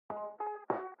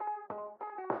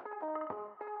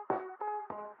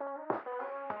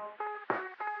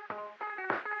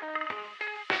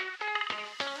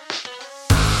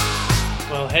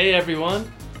Well, hey everyone.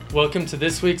 Welcome to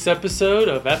this week's episode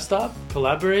of F-Stop,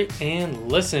 Collaborate, and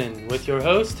Listen with your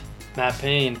host, Matt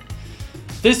Payne.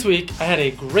 This week, I had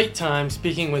a great time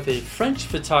speaking with a French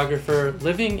photographer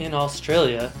living in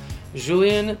Australia,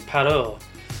 Julien Parrot.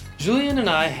 Julien and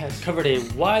I had covered a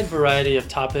wide variety of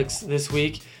topics this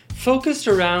week, focused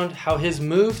around how his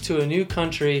move to a new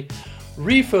country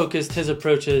refocused his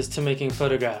approaches to making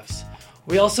photographs.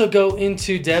 We also go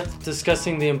into depth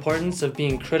discussing the importance of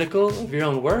being critical of your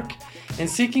own work and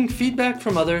seeking feedback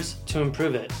from others to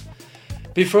improve it.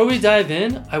 Before we dive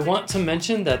in, I want to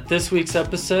mention that this week's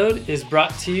episode is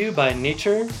brought to you by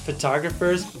Nature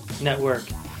Photographers Network.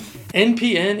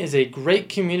 NPN is a great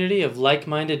community of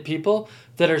like-minded people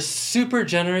that are super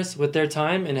generous with their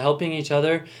time in helping each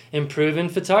other improve in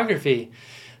photography.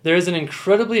 There is an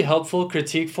incredibly helpful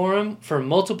critique forum for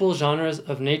multiple genres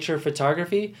of nature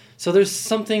photography, so there's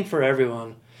something for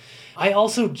everyone. I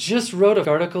also just wrote an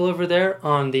article over there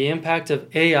on the impact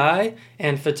of AI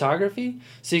and photography,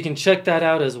 so you can check that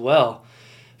out as well.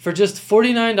 For just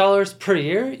 $49 per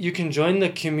year, you can join the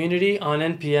community on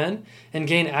NPN and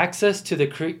gain access to the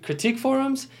critique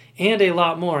forums and a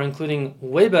lot more, including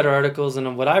way better articles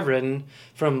than what I've written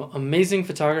from amazing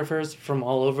photographers from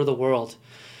all over the world.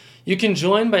 You can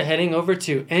join by heading over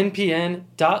to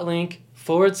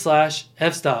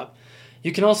npn.link/fstop.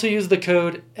 You can also use the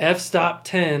code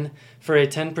FSTOP10 for a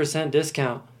 10%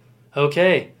 discount.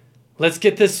 Okay, let's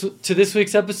get to this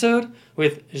week's episode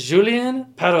with Julien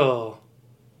Parrot.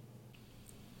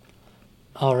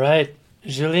 All right,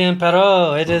 Julien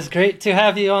Parrot, it is great to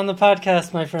have you on the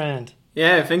podcast, my friend.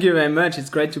 Yeah, thank you very much.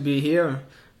 It's great to be here.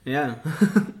 Yeah.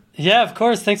 Yeah, of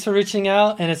course. Thanks for reaching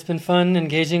out, and it's been fun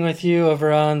engaging with you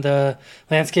over on the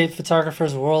Landscape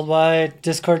Photographers Worldwide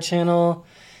Discord channel.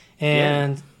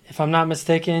 And if I'm not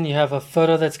mistaken, you have a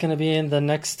photo that's going to be in the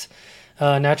next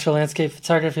Natural Landscape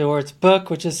Photography Awards book,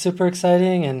 which is super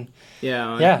exciting. And yeah,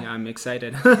 I'm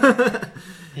excited.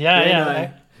 Yeah,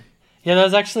 that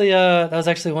was actually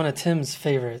one of Tim's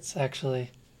favorites,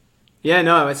 actually. Yeah,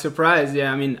 no, I was surprised.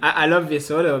 Yeah, I mean, I love this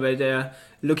photo, but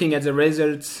looking at the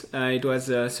results, it was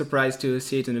a surprise to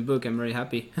see it in the book. I'm very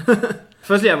happy.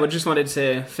 Firstly, I just wanted to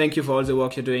say thank you for all the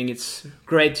work you're doing. It's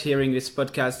great hearing this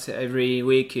podcast every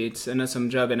week. It's an awesome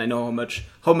job, and I know how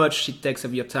much it takes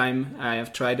of your time. I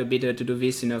have tried a bit to do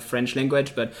this in a French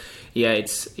language, but yeah,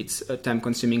 it's time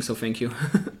consuming. So thank you.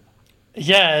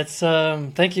 Yeah, it's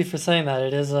thank you for saying that.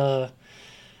 It is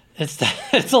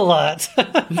it's a lot.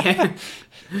 Yeah.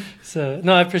 So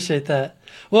no, I appreciate that.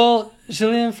 Well,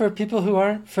 Julien, for people who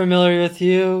aren't familiar with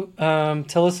you,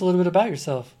 tell us a little bit about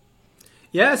yourself.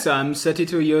 Yeah, so I'm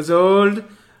 32 years old,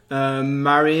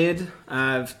 married.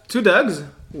 I have 2 dogs.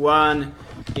 One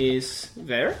is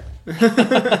there.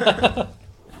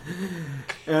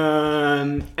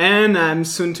 And I'm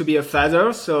soon to be a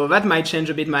father, so that might change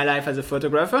a bit my life as a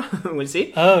photographer. We'll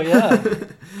see. Oh, yeah.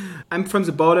 I'm from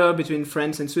the border between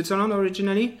France and Switzerland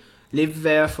originally. Lived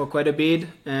there for quite a bit,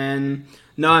 and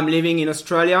now I'm living in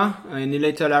Australia, in a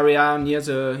little area near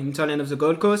the hinterland of the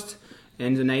Gold Coast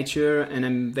and the nature, and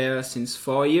I'm there since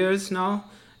 4 years now.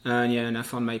 And I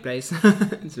found my place.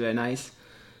 It's very nice.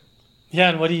 Yeah,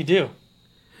 and what do you do?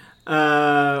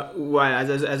 Well,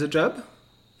 as a job?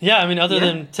 Yeah, I mean, other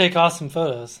than take awesome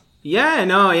photos. Yeah.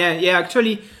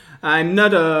 Actually, I'm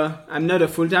not a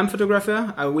full-time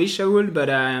photographer. I wish I would, but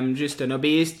I'm just an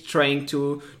hobbyist trying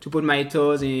to put my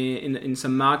toes in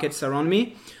some markets around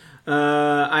me.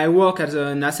 I work as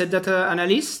an asset data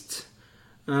analyst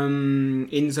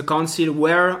in the council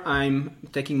where I'm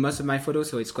taking most of my photos,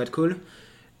 so it's quite cool.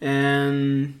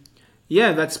 And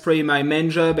yeah, that's probably my main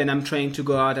job, and I'm trying to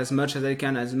go out as much as I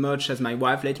can, as much as my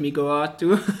wife let me go out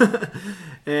too.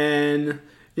 And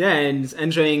yeah, and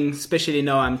enjoying, especially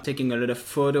now I'm taking a lot of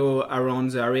photo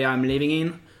around the area I'm living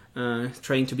in,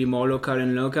 trying to be more local.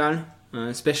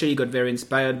 Especially got very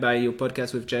inspired by your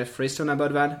podcast with Jeff Freestone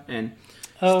about that, and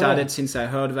since I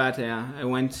heard that, I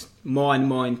went more and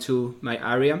more into my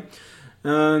area.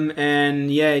 And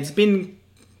yeah,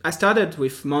 I started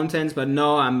with mountains, but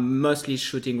now I'm mostly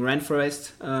shooting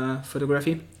rainforest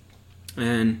photography.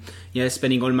 And yeah,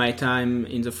 spending all my time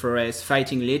in the forest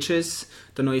fighting leeches.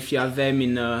 Don't know if you have them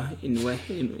in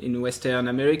Western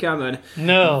America, but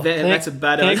no, that's a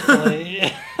battle.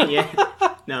 Yeah,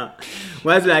 no.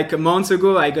 Was like a month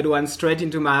ago, I got one straight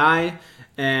into my eye,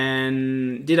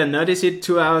 and didn't notice it.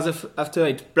 2 hours after,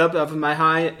 it blobbed off my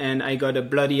eye, and I got a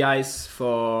bloody eyes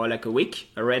for like a week,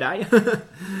 a red eye.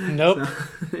 Nope.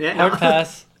 So, yeah, hard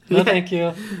pass. No, thank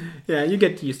you. Yeah, you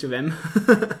get used to them.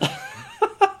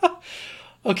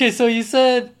 Okay, so you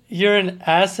said you're an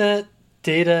asset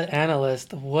data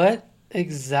analyst. What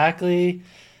exactly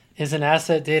is an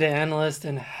asset data analyst,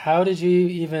 and how did you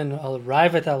even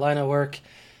arrive at that line of work,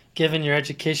 given your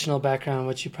educational background,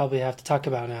 which you probably have to talk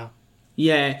about now?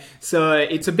 Yeah, so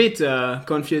it's a bit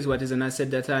confused what is an asset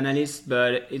data analyst,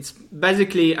 but it's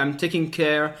basically I'm taking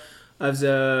care of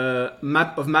the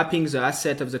mapping the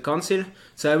asset of the council.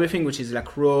 So everything which is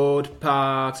like road,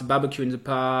 parks, barbecue in the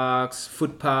parks,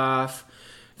 footpath,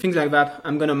 things like that.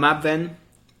 I'm gonna map them,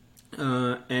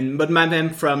 but map them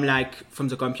from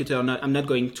the computer. I'm not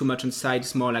going too much on site.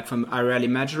 It's more like from aerial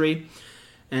imagery,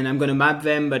 and I'm gonna map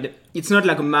them. But it's not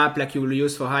like a map like you will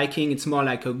use for hiking. It's more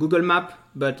like a Google map,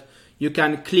 but you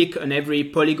can click on every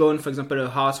polygon. For example, a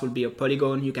house will be a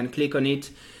polygon. You can click on it,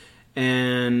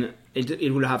 and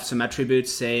it will have some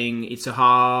attributes saying it's a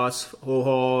house, how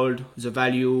old, the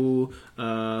value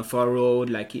for a road,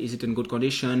 like is it in good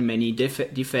condition, many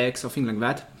defects, or things like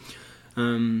that.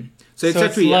 So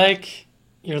it's like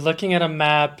you're looking at a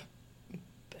map,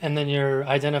 and then you're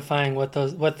identifying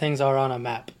what things are on a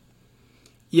map.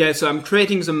 Yeah, so I'm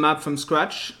creating the map from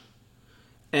scratch,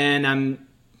 and I'm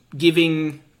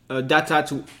giving data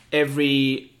to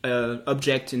every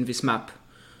object in this map.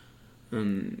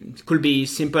 It could be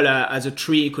simple as a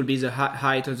tree. It could be the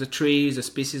height of the tree, the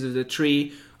species of the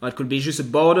tree, or it could be just a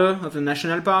border of the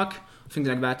national park, things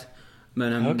like that.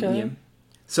 But okay. Yeah.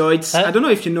 So it's I don't know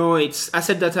if you know, it's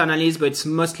asset data analysis, but it's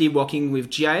mostly working with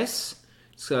GIS,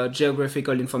 so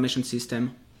Geographical Information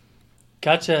System.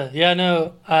 Gotcha. Yeah,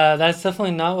 no, that's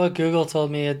definitely not what Google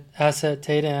told me an asset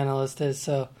data analyst is.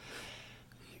 So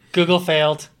Google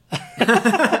failed.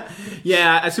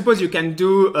 Yeah, I suppose you can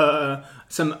do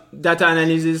some data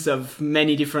analysis of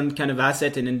many different kind of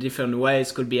assets and in different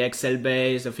ways. Could be Excel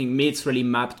based. I think me it's really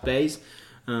mapped based.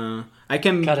 I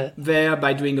came there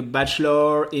by doing a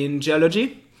bachelor in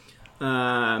geology.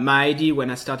 My idea when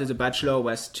I started the bachelor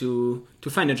was to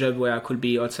find a job where I could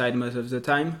be outside most of the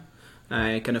time.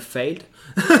 I kind of failed.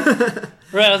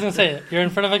 Right, I was going to say, you're in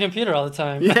front of a computer all the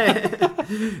time. Yeah.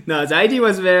 No, the idea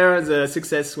was there, the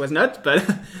success was not, but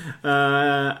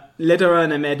later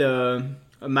on I made a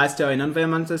master in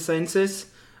environmental sciences,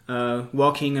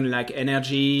 working on like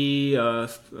energy,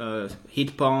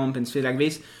 heat pump and stuff like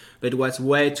this, but it was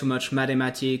way too much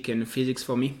mathematics and physics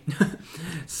for me.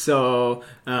 So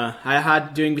I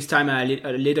had during this time a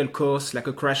little course, like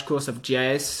a crash course of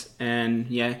GIS, and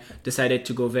yeah, decided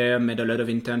to go there, made a lot of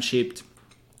internships,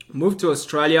 moved to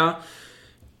Australia,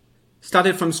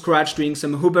 started from scratch doing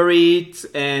some Uber Eats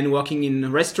and working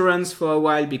in restaurants for a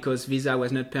while because visa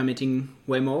was not permitting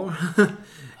way more.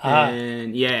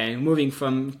 And yeah, moving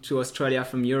to Australia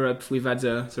from Europe without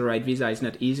the right visa is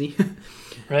not easy.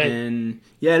 Right. And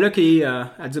yeah, luckily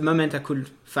at the moment I could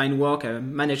find work. I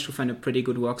managed to find a pretty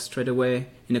good work straight away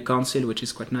in a council, which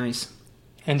is quite nice.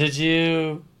 And did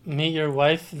you meet your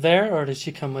wife there, or did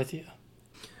she come with you?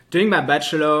 During my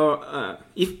bachelor,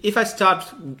 if I start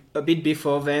a bit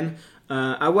before then,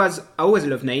 I always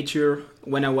loved nature.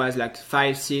 When I was like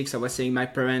 5, 6, I was saying my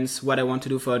parents what I want to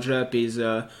do for a job is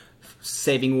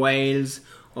saving whales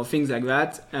or things like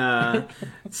that.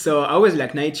 So I always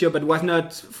liked nature, but was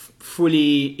not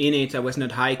fully in it. I was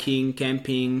not hiking,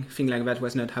 camping, things like that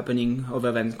was not happening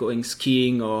other than going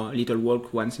skiing or a little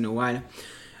walk once in a while.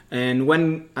 And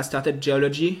when I started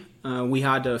geology, we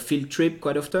had a field trip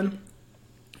quite often,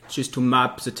 just to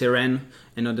map the terrain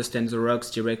and understand the rocks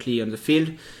directly on the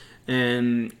field.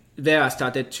 And there I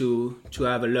started to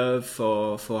have a love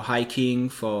for hiking,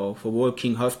 for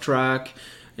walking off track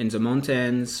in the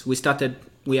mountains.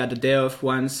 We had a day off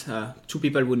once. 2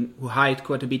 people who hiked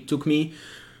quite a bit took me.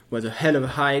 It was a hell of a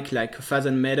hike, like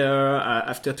 1,000 meters.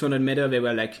 After 200 meters, they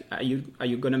were like, are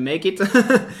you gonna make it?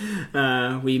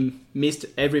 We missed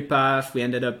every path. We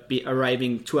ended up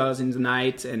arriving 2 hours in the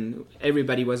night, and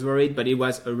everybody was worried, but it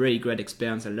was a really great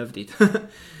experience. I loved it.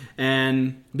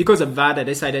 And because of that, I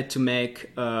decided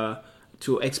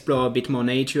to explore a bit more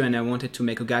nature, and I wanted to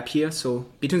make a gap year. So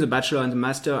between the bachelor and the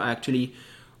master, I actually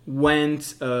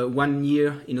went 1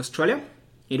 year in Australia.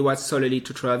 It was solely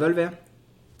to travel there.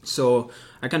 So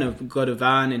I kind of got a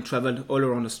van and traveled all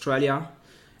around Australia.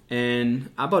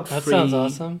 And about That sounds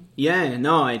awesome. Yeah,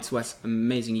 no, it was an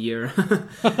amazing year.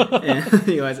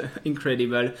 It was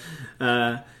incredible.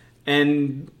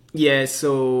 And yeah,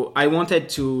 so I wanted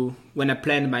to, when I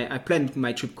planned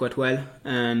my trip quite well,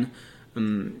 and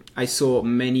I saw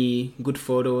many good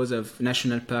photos of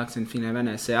national parks and things like that, and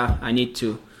I said, I need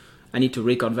to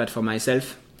record that for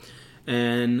myself.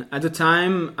 And at the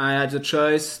time, I had the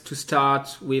choice to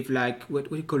start with like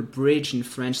what we call bridge in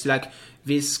French, like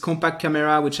this compact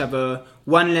camera which have a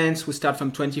one lens. We start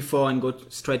from 24 and go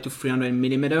straight to 300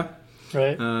 millimeter,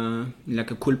 right? Like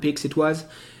a Coolpix it was.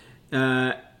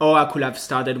 or I could have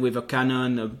started with a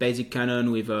Canon, a basic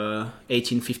Canon with a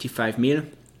 18-55mm.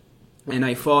 And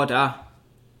I thought,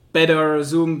 better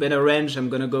zoom, better range. I'm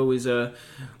gonna go with a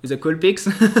Coolpix.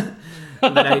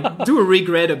 But I do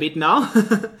regret a bit now.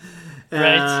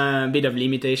 Right. A bit of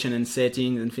limitation and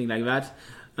settings and things like that.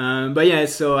 But yeah,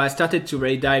 so I started to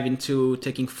really dive into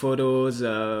taking photos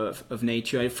of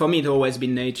nature. For me, it's always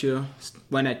been nature.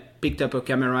 When I picked up a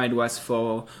camera, it was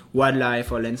for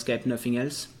wildlife or landscape, nothing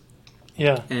else.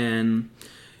 Yeah. And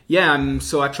yeah,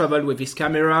 so I traveled with this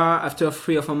camera. After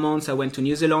 3 or 4 months, I went to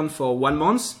New Zealand for 1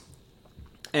 month.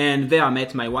 And there I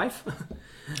met my wife.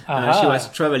 She was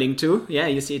traveling too. Yeah,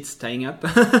 you see it's tying up.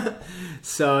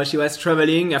 So she was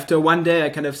traveling. After one day, I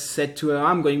kind of said to her,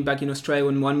 I'm going back in Australia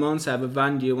in 1 month. I have a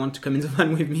van. Do you want to come in the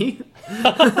van with me?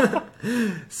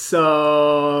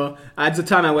 So at the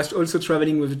time, I was also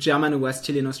traveling with a German who was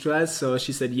still in Australia. So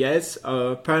she said yes.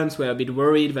 Our parents were a bit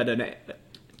worried that an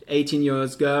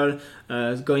 18-year-old girl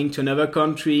going to another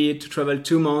country to travel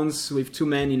 2 months with 2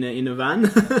 men in a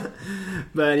van.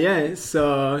 But yeah,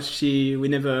 so she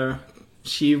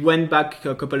went back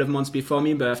a couple of months before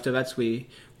me, but after that we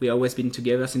always been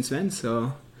together since then.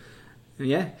 So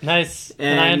yeah, nice.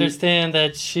 And I understand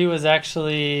that she was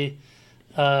actually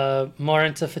more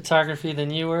into photography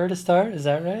than you were to start. Is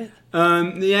that right?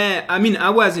 Yeah, I mean,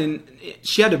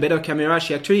 she had a better camera.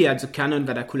 She actually had the Canon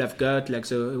that I could have got,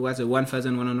 it was a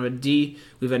 1100D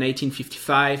with an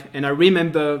 18-55. And I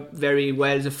remember very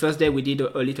well the first day we did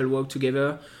a little walk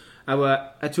together.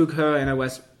 I took her and I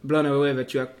was blown away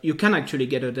that you can actually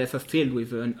get a depth of field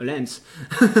with a lens.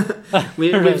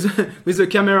 with the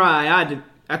camera I had,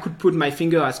 I could put my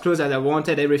finger as close as I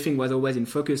wanted. Everything was always in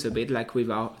focus a bit, like with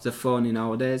the phone in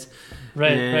our days.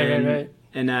 Right.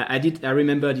 And I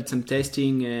remember I did some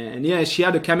testing, and yeah, she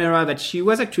had a camera that she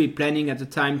was actually planning at the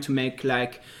time to make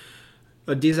like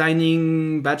a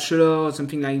designing bachelor or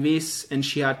something like this, and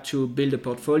she had to build a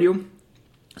portfolio.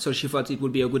 So she thought it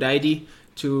would be a good idea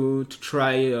to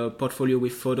try a portfolio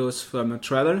with photos from a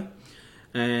travel.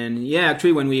 And yeah,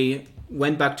 actually when we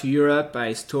went back to Europe,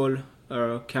 I stole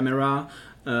her camera,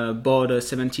 bought a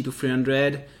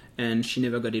 70-300, and she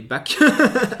never got it back.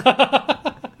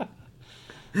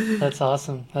 That's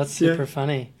awesome. That's super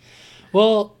funny.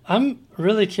 Well, I'm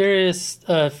really curious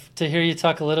to hear you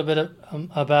talk a little bit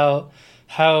about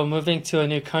how moving to a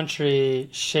new country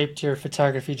shaped your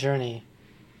photography journey.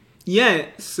 Yeah,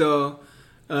 so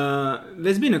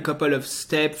there's been a couple of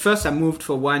steps. First, I moved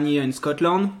for 1 year in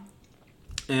Scotland,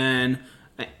 and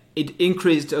it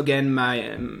increased again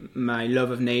my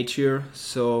love of nature.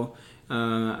 So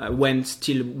I went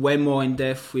still way more in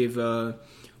depth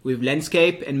with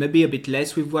landscape and maybe a bit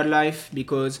less with wildlife,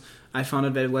 because I found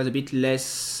out that it was a bit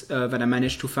less that I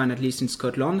managed to find, at least in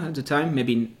Scotland at the time.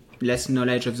 Maybe less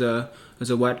knowledge of the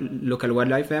local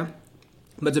wildlife there.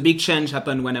 But the big change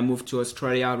happened when I moved to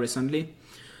Australia recently,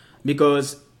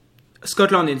 because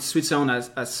Scotland and Switzerland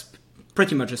has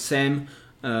pretty much the same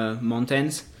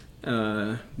mountains,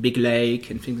 big lake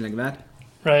and things like that.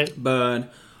 Right.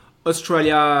 But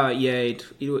Australia, yeah,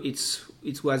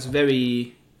 it was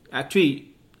very, actually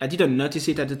I didn't notice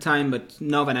it at the time, but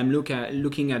now that I'm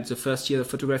looking at the first year of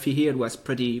photography here, it was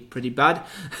pretty bad.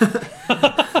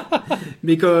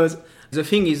 Because the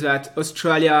thing is that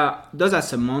Australia does have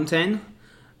some mountain,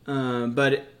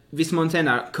 but these mountains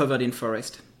are covered in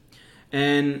forest.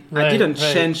 And I didn't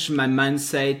change my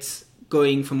mindset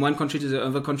going from one country to the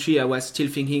other country. I was still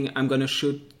thinking I'm going to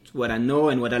shoot what I know,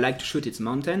 and what I like to shoot is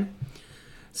mountain.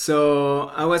 So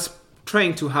I was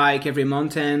trying to hike every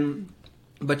mountain,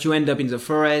 but you end up in the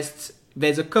forest.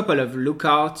 There's a couple of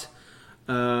lookouts,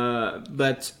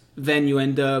 but then you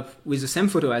end up with the same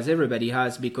photo as everybody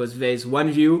has, because there's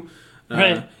one view.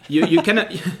 You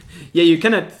cannot, you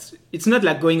cannot. It's not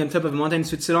like going on top of a mountain in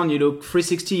Switzerland. You look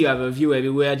 360. You have a view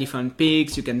everywhere, different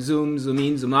peaks. You can zoom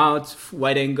in, zoom out,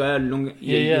 wide angle, long.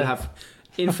 You have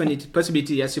infinite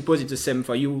possibility. I suppose it's the same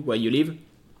for you where you live.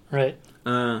 Right.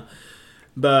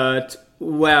 But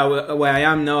where I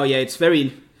am now, it's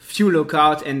very few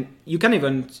lookout, and you can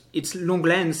even, it's long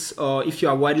lens, or if you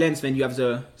are wide lens, then you have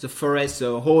the forest,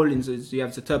 the hole you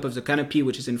have the top of the canopy,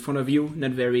 which is in front of you,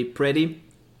 not very pretty.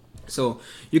 So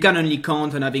you can only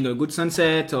count on having a good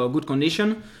sunset or good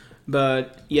condition,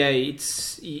 but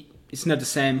it's not the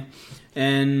same.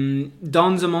 And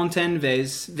down the mountain,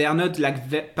 they are not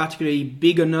like particularly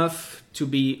big enough to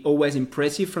be always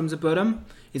impressive from the bottom.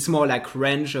 It's more like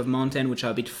range of mountain, which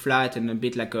are a bit flat and a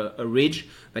bit like a ridge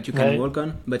that you can walk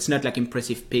on. But it's not like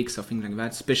impressive peaks or things like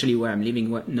that, especially where I'm living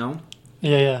now.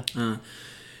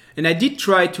 And I did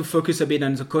try to focus a bit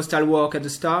on the coastal walk at the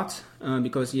start,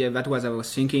 because that was I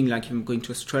was thinking, like I'm going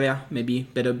to Australia, maybe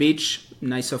better beach,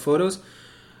 nicer photos.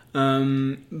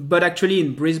 But actually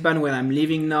in Brisbane, where I'm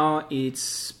living now,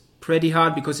 it's pretty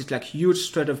hard because it's like huge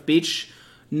stretch of beach,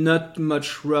 not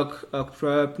much rock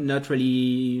outcrop, not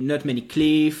many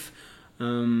cliff,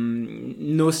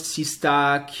 no sea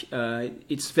stack.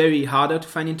 It's very harder to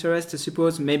find interest, I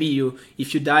suppose. Maybe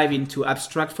if you dive into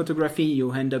abstract photography,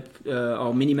 you end up,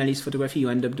 or minimalist photography, you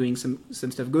end up doing some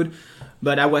stuff good.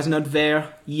 But I was not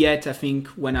there yet, I think,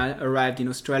 when I arrived in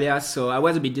Australia. So I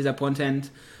was a bit disappointed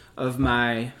of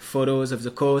my photos of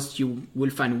the coast. You will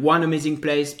find one amazing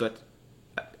place, but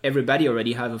everybody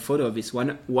already have a photo of this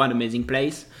one amazing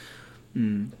place.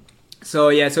 So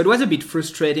it was a bit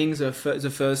frustrating the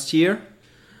first year.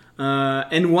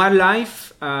 And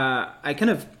wildlife, I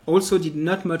kind of also did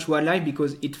not much wildlife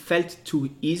because it felt too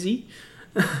easy.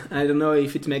 I don't know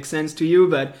if it makes sense to you,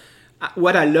 but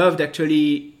what I loved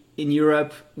actually in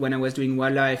Europe when I was doing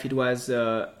wildlife, it was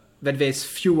that there's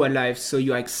few wildlife, so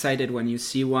you're excited when you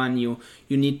see one. You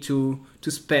need to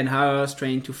spend hours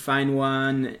trying to find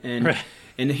one, and right.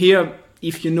 And here,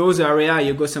 if you know the area,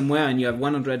 you go somewhere and you have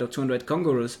 100 or 200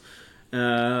 kangaroos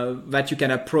that you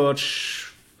can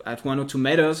approach at 1 or 2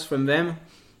 meters from them.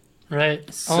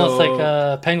 Right, So, almost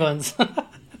like penguins.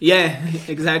 yeah,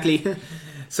 exactly.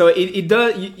 So it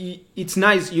does. It's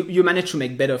nice. You manage to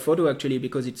make better photo actually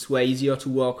because it's way easier to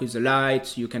work with the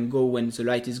light. You can go when the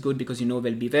light is good because you know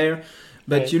they'll be there.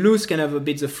 But right. you lose kind of a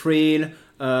bit the thrill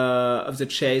of the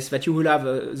chase that you will have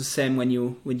the same when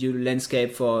you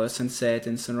landscape for sunset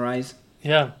and sunrise.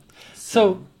 Yeah.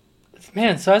 So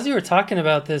as you were talking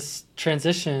about this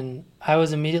transition, I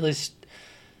was immediately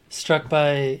struck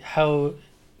by how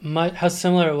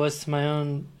similar it was to my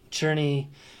own journey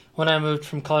when I moved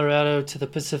from Colorado to the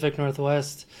Pacific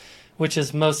Northwest, which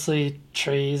is mostly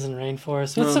trees and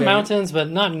rainforest with some mountains, but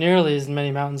not nearly as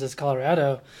many mountains as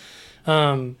Colorado.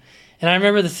 And I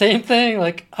remember the same thing.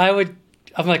 Like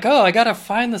I'm like, oh, I gotta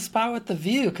find the spot with the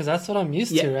view because that's what I'm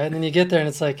used to, right? And then you get there and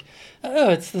it's like, oh,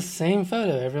 it's the same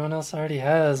photo everyone else already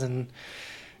has, and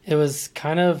it was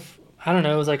kind of, I don't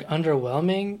know, it was like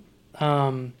underwhelming.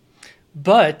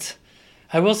 But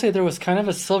I will say there was kind of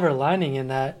a silver lining in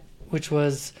that, which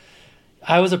was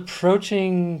I was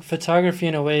approaching photography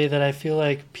in a way that I feel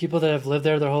like people that have lived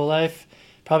there their whole life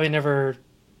probably never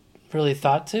really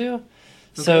thought to. Okay.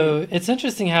 So it's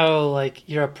interesting how like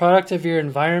you're a product of your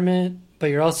environment, but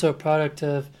you're also a product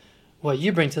of what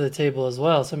you bring to the table as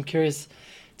well. So I'm curious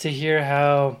to hear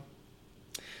how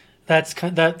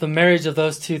that the marriage of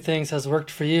those two things has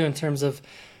worked for you in terms of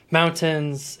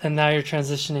mountains, and now you're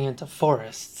transitioning into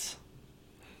forests.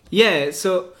 Yeah,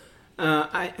 so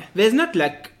there's not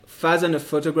like thousands of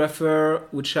photographers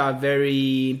which are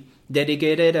very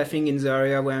dedicated, I think, in the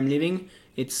area where I'm living.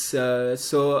 It's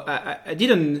so I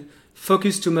didn't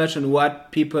focus too much on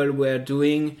what people were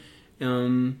doing.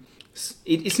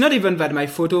 It's not even that my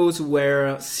photos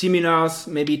were similar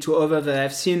maybe to others that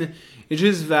I've seen. It's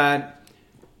just that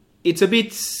it's a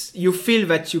bit, you feel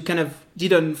that you kind of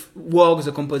didn't work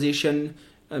the composition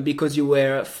because you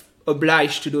were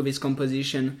obliged to do this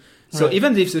composition. So right.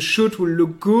 Even if the shoot will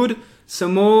look good,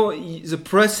 somehow the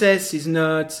process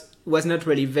was not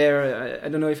really there. I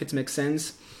don't know if it makes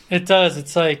sense. It does.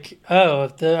 It's like,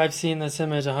 oh, I've seen this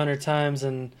image 100 times,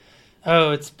 and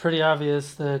oh, it's pretty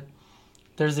obvious that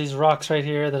there's these rocks right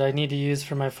here that I need to use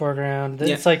for my foreground.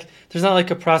 It's like there's not like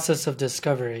a process of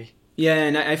discovery. Yeah,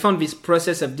 and I found this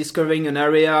process of discovering an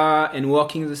area and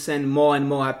working the scene more and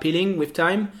more appealing with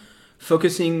time.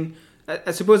 Focusing,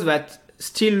 I suppose that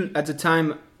still at the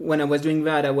time when I was doing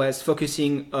that, I was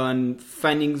focusing on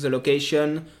finding the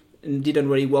location and didn't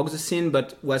really work the scene,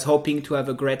 but was hoping to have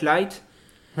a great light.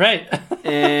 Right.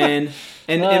 and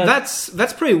that's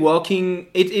pretty working.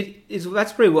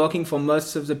 That's pretty working for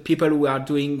most of the people who are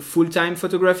doing full-time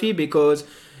photography because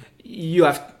you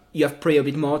have pretty a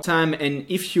bit more time, and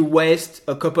if you waste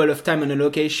a couple of time on a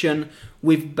location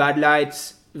with bad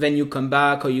lights, then you come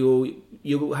back or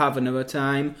you have another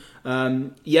time.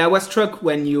 I was struck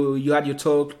when you had your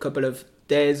talk a couple of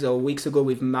days or weeks ago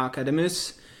with Mark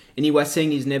Adamus, and he was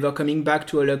saying he's never coming back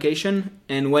to a location,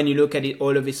 and when you look at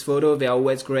all of his photos, they're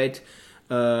always great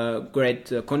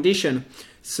condition.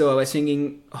 So I was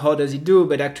thinking, how does he do?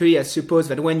 But actually I suppose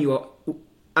that when you are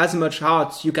as much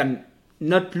art, you can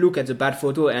not look at the bad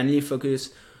photo and only focus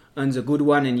on the good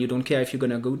one, and you don't care if you're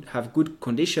gonna have good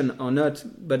condition or not.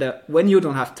 But when you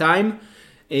don't have time,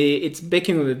 it's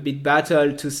becoming a bit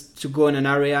battle to go in an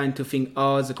area and to think,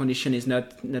 oh, the condition is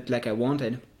not like I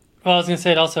wanted. Well, I was gonna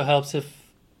say it also helps if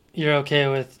you're okay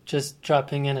with just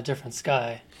dropping in a different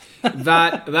sky.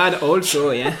 that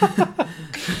also, yeah.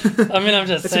 I mean, I'm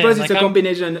just saying. I suppose it's a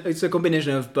combination. It's a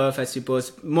combination of both. I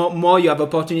suppose more you have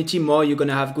opportunity, more you're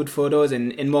gonna have good photos,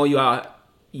 and more you are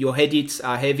your edits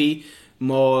are heavy,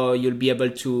 more you'll be able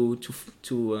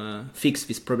to fix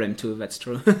this problem too. That's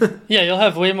true. Yeah, you'll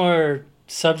have way more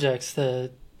subjects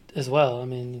as well. I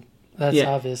mean, that's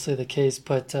obviously the case,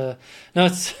 but no,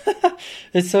 it's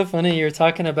it's so funny. You're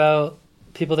talking about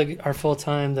people that are full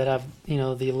time that have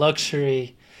the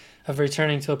luxury of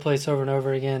returning to a place over and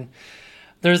over again.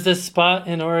 There's this spot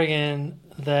in Oregon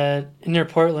that near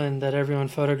Portland that everyone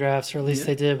photographs, or at least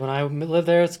they did when I lived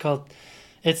there.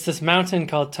 It's this mountain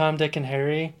called Tom, Dick, and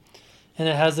Harry, and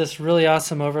it has this really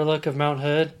awesome overlook of Mount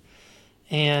Hood.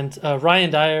 And Ryan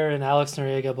Dyer and Alex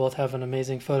Noriega both have an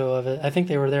amazing photo of it. I think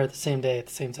they were there at the same day, at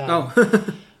the same time. Oh.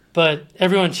 But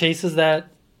everyone chases that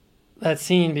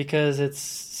scene because it's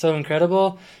so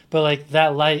incredible. But like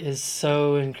that light is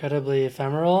so incredibly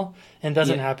ephemeral and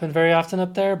doesn't happen very often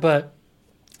up there. But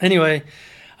anyway,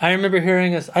 I remember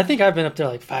hearing I think I've been up there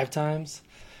like 5 times.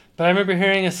 But I remember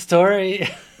hearing a story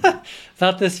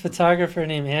about this photographer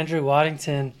named Andrew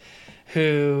Waddington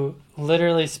who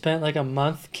literally spent like a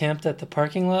month camped at the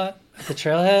parking lot at the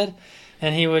trailhead,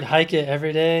 and he would hike it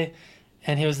every day,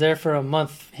 and he was there for a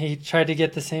month. He tried to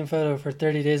get the same photo for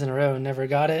 30 days in a row and never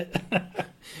got it.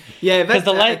 Yeah, because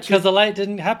the light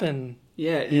didn't happen.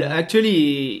 Yeah,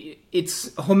 actually,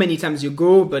 it's how many times you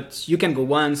go, but you can go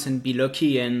once and be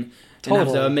lucky and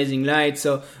have the amazing light.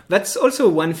 So that's also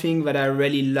one thing that I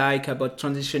really like about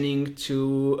transitioning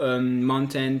to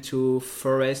mountain to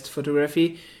forest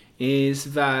photography,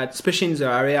 is that, especially in the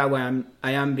area where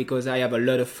I am, because I have a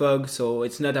lot of fog, so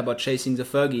it's not about chasing the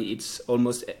fog. It's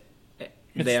almost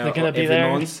there every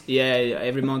month. Yeah,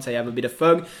 every month I have a bit of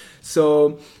fog.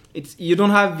 So you don't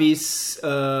have this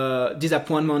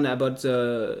disappointment about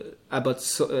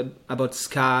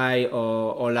sky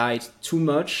or light too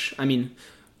much. I mean,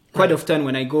 quite often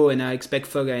when I go and I expect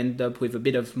fog, I end up with a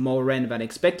bit of more rain than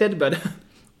expected. But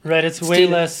right, it's way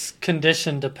less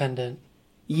condition dependent.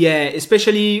 Yeah,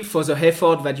 especially for the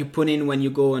effort that you put in when you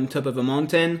go on top of a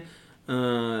mountain,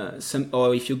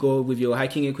 or if you go with your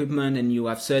hiking equipment and you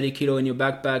have 30 kilo in your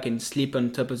backpack and sleep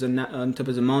on top of the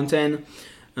mountain.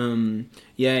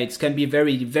 It can be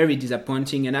very, very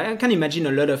disappointing, and I can imagine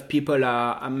a lot of people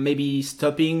are maybe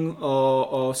stopping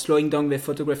or slowing down their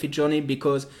photography journey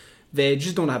because they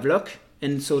just don't have luck,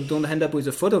 and so don't end up with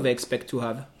the photo they expect to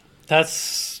have.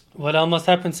 That's what almost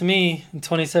happened to me in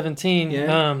 2017.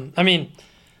 Yeah. I mean,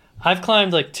 I've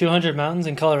climbed like 200 mountains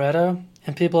in Colorado,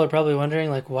 and people are probably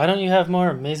wondering, like, why don't you have more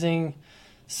amazing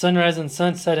sunrise and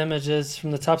sunset images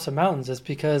from the tops of mountains? It's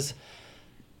because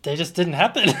they just didn't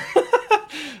happen.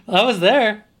 I was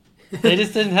there. They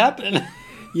just didn't happen.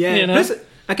 Yeah. Plus,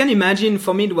 I can imagine,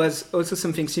 for me, it was also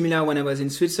something similar when I was in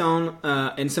Switzerland,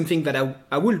 and something that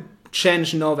I will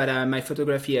change now that my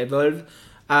photography evolved.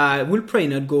 I will probably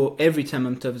not go every time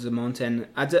on top of the mountain.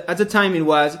 At the time, it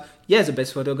was, the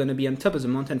best photo going to be on top of the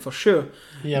mountain for sure.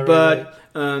 Yeah, but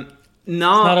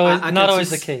now it's not always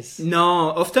the case. No,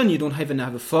 often you don't even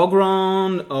have a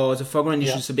foreground, or the foreground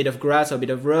is just a bit of grass or a bit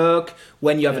of rock.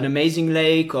 When you have an amazing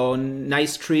lake or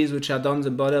nice trees which are down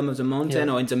the bottom of the mountain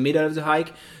or in the middle of the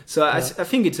hike. So I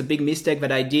think it's a big mistake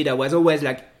that I did. I was always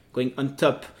like going on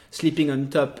top, sleeping on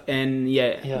top, and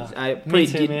I me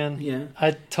too, man. Yeah,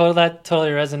 that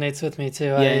totally resonates with me too.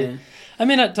 Yeah. I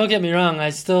mean, don't get me wrong. I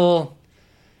still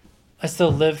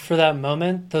live for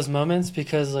those moments,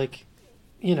 because like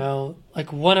 1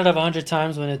 out of 100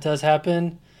 times when it does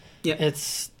happen,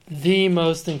 it's the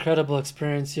most incredible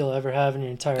experience you'll ever have in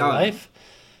your entire life.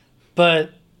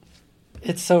 But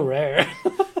it's so rare.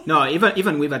 No,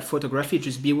 even with that photography,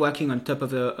 just be walking on top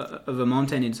of a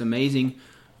mountain, it's amazing.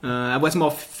 I was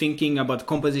more thinking about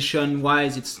composition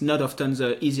wise. It's not often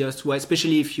the easiest way,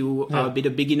 especially if you are a bit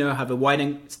of beginner, have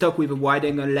stuck with a wide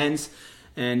angle lens,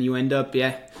 and you end up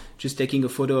just taking a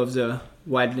photo of the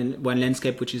one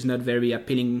landscape, which is not very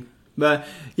appealing. But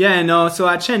so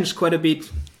I changed quite a bit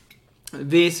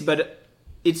this, but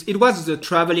it was the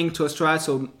traveling to Australia,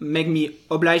 so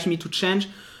obliged me to change.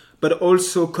 But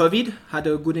also COVID had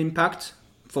a good impact.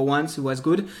 For once, it was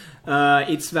good.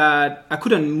 It's that I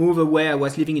couldn't move away. I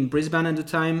was living in Brisbane at the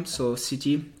time, so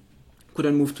city.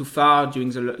 Couldn't move too far during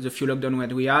the few lockdown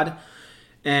that we had.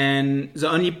 And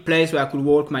the only place where I could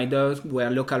walk my dogs were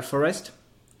local forest.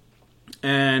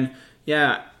 And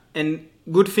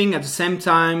good thing at the same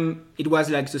time, it was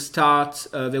like the start.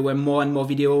 There were more and more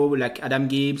video, like Adam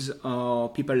Gibbs or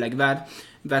people like that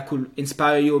could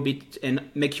inspire you a bit and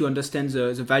make you understand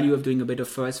the value of doing a bit of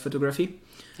forest photography.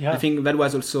 Yeah. I think that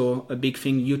was also a big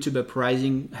thing. YouTube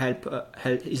uprising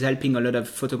is helping a lot of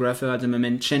photographers at the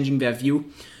moment, changing their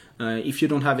view. If you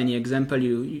don't have any example,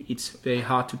 it's very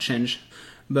hard to change.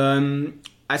 But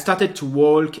I started to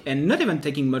walk and not even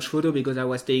taking much photo because I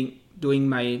was doing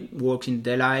my walk in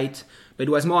daylight. But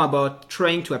it was more about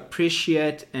trying to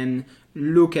appreciate and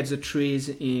look at the trees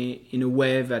in a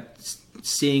way that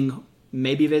seeing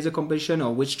maybe there's a competition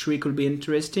or which tree could be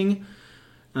interesting.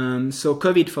 So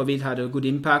COVID for it had a good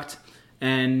impact.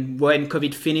 And when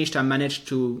COVID finished, I managed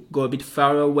to go a bit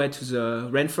far away to the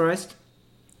rainforest.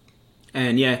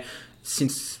 And yeah,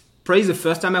 since probably the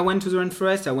first time I went to the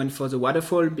rainforest, I went for the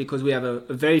waterfall because we have a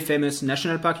very famous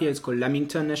national park here. It's called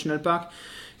Lamington National Park.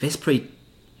 There's probably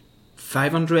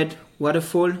 500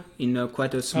 waterfall in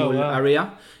quite a small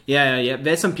area. Yeah.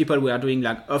 There's some people who are doing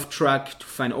like off track to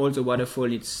find all the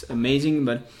waterfall. It's amazing,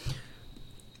 but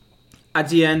at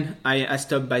the end, I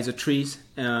stopped by the trees.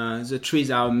 The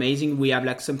trees are amazing. We have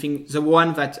like something. The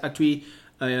one that actually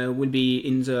will be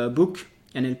in the book,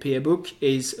 NLPA book,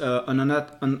 is an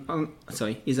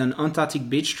Antarctic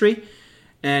beech tree,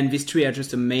 and these trees are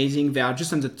just amazing. They are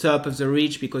just on the top of the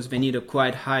ridge because they need a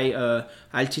quite high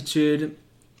altitude,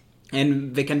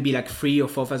 and they can be like 3,000 or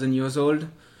 4,000 years old.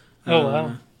 Oh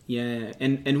wow! Yeah,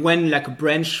 and when like a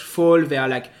branch fall, they are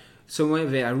like somewhere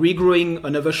they are regrowing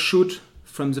another shoot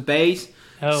from the base.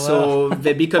 So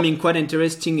they're becoming quite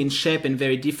interesting in shape and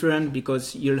very different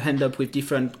because you'll end up with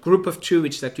different group of trees,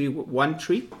 which is actually one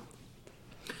tree.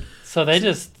 So they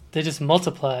just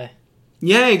multiply.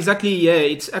 Yeah, exactly. Yeah,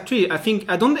 it's actually, I think,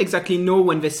 I don't exactly know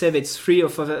when they say that it's 3,000 or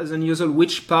 4,000 years old,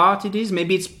 which part it is.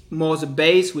 Maybe it's more the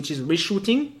base, which is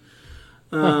reshooting.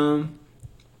 And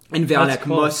they are like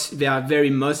cool. They are very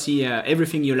mossy.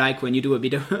 Everything you like when you do a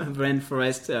bit of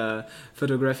rainforest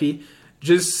photography.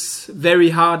 Just very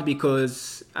hard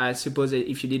because I suppose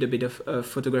if you did a bit of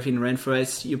photography in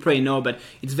rainforest, you probably know, but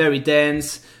it's very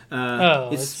dense.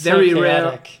 It's very so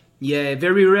rare. Yeah,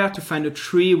 very rare to find a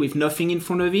tree with nothing in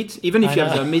front of it. Even if you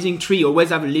have an amazing tree, you always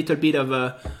have a little bit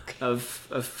of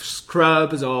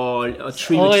scrubs or a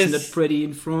tree which is not pretty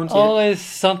in front. Always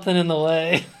something in the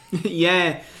way.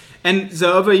 Yeah. And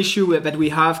the other issue that we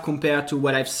have compared to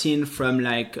what I've seen from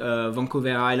like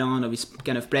Vancouver Island or this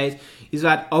kind of place is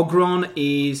that our ground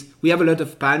we have a lot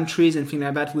of palm trees and things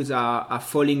like that with our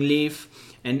falling leaf,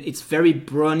 and it's very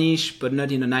brownish but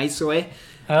not in a nice way.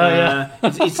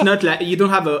 It's not like you don't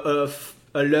have a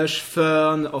lush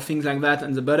fern or things like that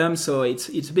on the bottom, so it's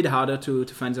a bit harder to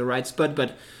find the right spot.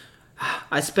 But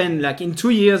I spent like in 2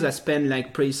 years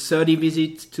like probably 30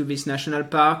 visits to this national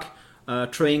park.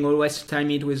 Trying always to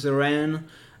time it with the rain,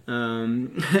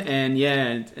 and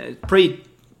yeah, pretty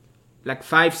like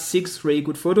 5-6 really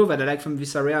good photos that I like from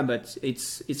this area. But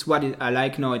it's what I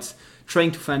like now. It's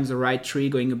trying to find the right tree,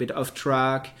 going a bit off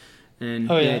track, and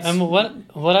and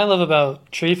what I love about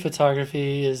tree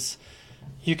photography is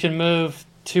you can move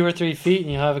 2 or 3 feet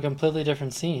and you have a completely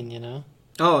different scene. You know?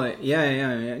 Oh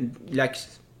yeah. Like.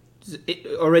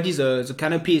 Already the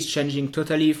canopy is changing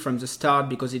totally from the start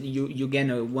because you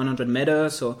gain 100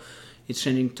 meters, so it's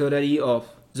changing totally. Or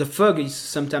the fog is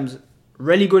sometimes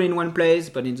really good in one place,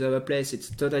 but in the other place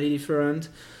it's totally different.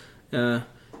 It's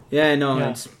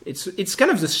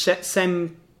kind of the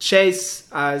same chase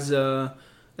as a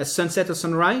sunset or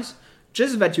sunrise,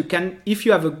 just that you can, if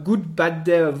you have a good bad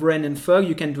day of rain and fog,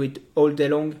 you can do it all day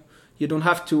long. You don't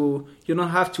have to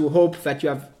hope that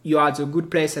you are at a good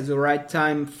place at the right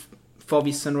time for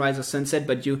this sunrise or sunset,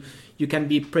 but you can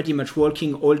be pretty much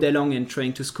walking all day long and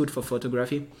trying to scout for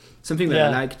photography. Something that I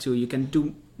like too. You can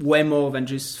do way more than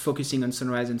just focusing on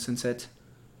sunrise and sunset.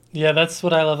 Yeah, that's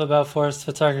what I love about forest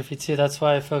photography too. That's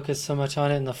why I focus so much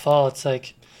on it in the fall. It's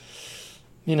like,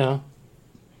 you know,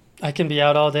 I can be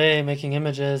out all day making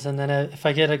images, and then if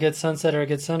I get a good sunset or a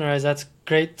good sunrise, that's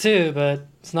great too, but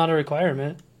it's not a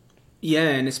requirement. Yeah,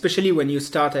 and especially when you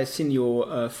start, I've seen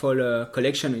your fall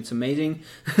collection. It's amazing.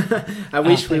 I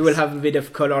wish we will have a bit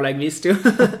of color like this too.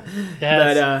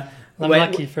 Yeah, I'm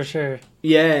lucky for sure.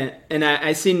 Yeah, and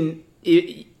I seen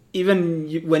even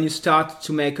when you start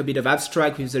to make a bit of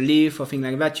abstract with the leaf or thing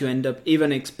like that, you end up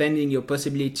even expanding your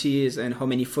possibilities and how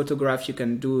many photographs you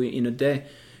can do in a day.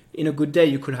 In a good day,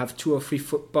 you could have 2 or 3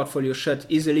 portfolio shots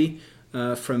easily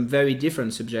from very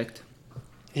different subjects.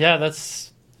 Yeah,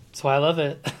 that's why I love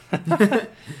it.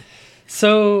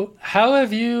 So, how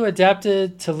have you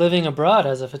adapted to living abroad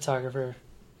as a photographer?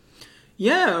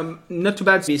 Yeah, not too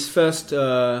bad. These first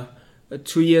 2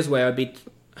 years were a bit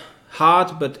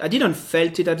hard, but I didn't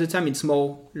felt it at the time. It's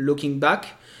more looking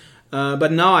back.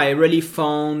 But now I really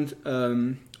found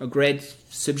a great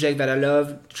subject that I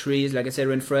love, trees, like I said,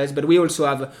 rainforest. But we also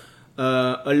have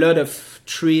a lot of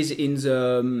trees in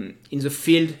the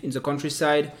field, in the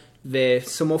countryside. The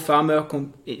some farmer,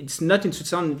 it's not in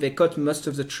Switzerland, they cut most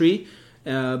of the tree,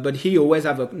 but here you always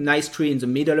have a nice tree in the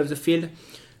middle of the field.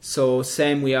 So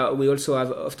same, we also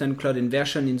have often cloud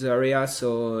inversion in the area,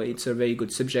 so it's a very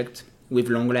good subject with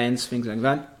long lens, things like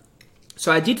that.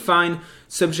 So I did find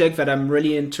subjects that I'm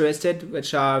really interested,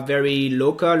 which are very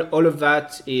local. All of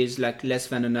that is like less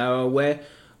than an hour away,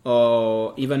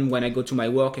 or even when I go to my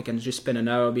work, I can just spend an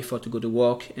hour before to go to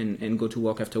work and go to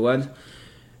work afterwards.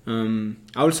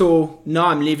 Also, now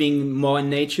I'm living more in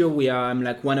nature. I'm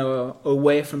like 1 hour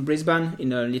away from Brisbane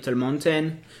in a little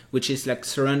mountain, which is like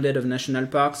surrounded of national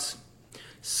parks.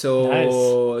 So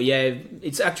nice. Yeah,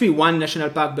 it's actually one national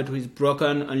park, but it's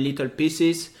broken on little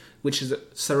pieces, which is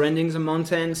surrounding the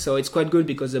mountain. So it's quite good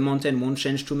because the mountain won't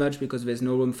change too much because there's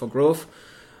no room for growth.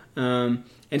 And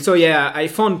so, yeah, I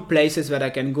found places that I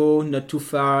can go not too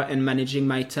far and managing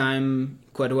my time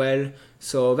quite well.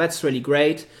 So that's really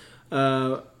great.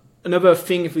 Another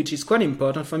thing which is quite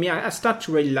important for me, I start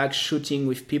to really like shooting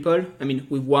with people. I mean,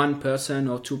 with one person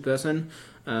or two person.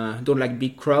 Don't like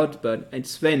big crowd, but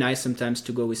it's very nice sometimes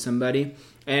to go with somebody.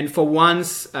 And for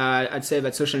once, I'd say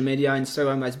that social media,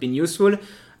 Instagram has been useful.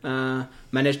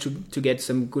 Managed to get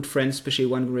some good friends, especially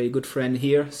one very good friend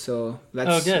here. So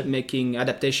that's making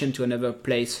adaptation to another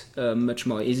place much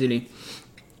more easy.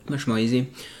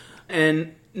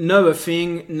 And another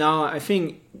thing now, I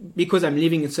think because I'm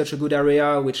living in such a good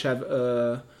area, which have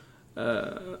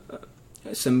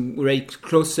some very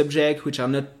close subjects, which are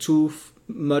not too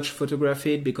much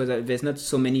photographed, because there's not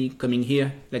so many coming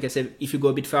here. Like I said, if you go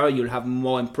a bit far, you'll have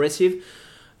more impressive.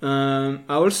 I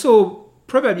also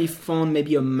probably found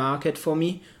maybe a market for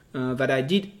me that I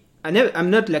did. I'm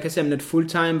not, like I said, I'm not full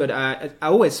time, but I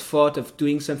always thought of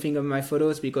doing something of my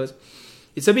photos, because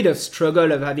it's a bit of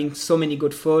struggle of having so many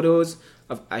good photos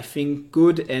of, I think,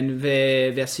 good, and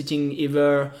they're sitting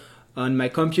either on my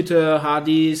computer, hard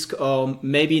disk, or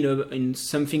maybe in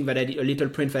something that I did, a little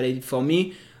print that I did for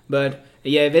me. But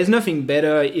yeah, there's nothing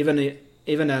better, even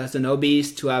as an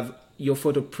hobbyist, to have your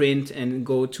photo print and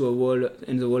go to a wall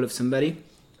in the wall of somebody.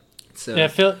 So,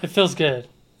 yeah, it feels good.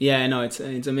 Yeah, no, it's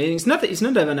amazing. It's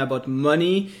not even about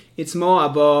money. It's more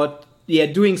about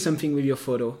doing something with your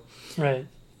photo. Right.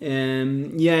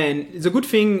 And it's a good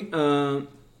thing.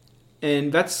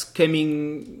 And that's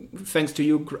coming thanks to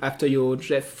you after your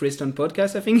Jeff Freestone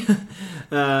podcast, I think.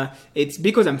 It's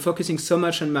because I'm focusing so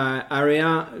much on my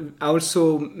area. I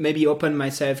also maybe open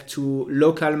myself to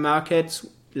local markets,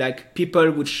 like people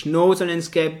which know the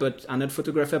landscape but are not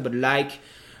photographers but like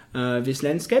this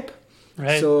landscape.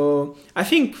 Right. So I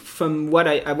think from what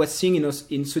I was seeing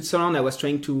in Switzerland, I was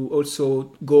trying to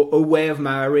also go away of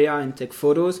my area and take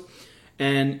photos.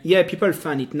 And yeah, people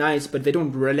find it nice, but they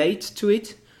don't relate to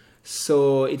it.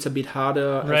 So it's a bit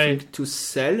harder, right, I think, to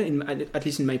sell, at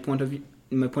least in my point of view,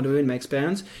 in my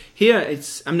experience. Here,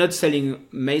 I'm not selling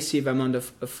massive amount of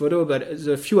photo, but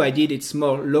the few I did, it's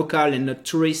more local and not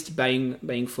tourist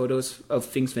buying photos of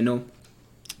things they know.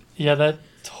 Yeah, that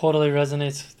totally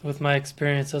resonates with my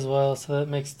experience as well, so that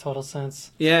makes total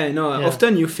sense. Yeah, no, yeah.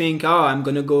 Often you think, I'm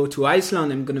going to go to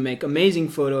Iceland, I'm going to make amazing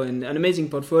photo and an amazing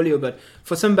portfolio, but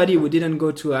for somebody who didn't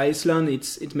go to Iceland,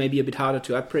 it may be a bit harder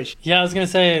to appreciate. Yeah, I was going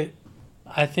to say,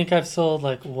 I think I've sold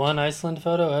like one Iceland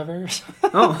photo ever.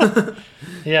 Oh.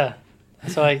 Yeah.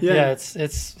 So I get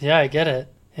it.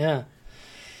 Yeah.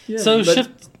 So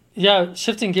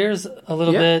shifting gears a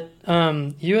little bit,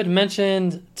 you had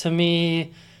mentioned to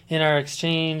me in our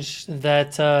exchange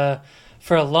that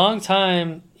for a long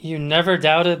time you never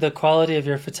doubted the quality of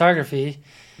your photography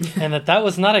and that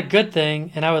was not a good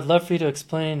thing, and I would love for you to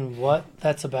explain what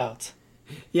that's about.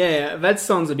 Yeah, that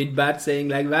sounds a bit bad saying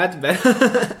like that, but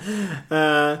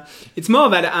it's more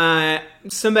that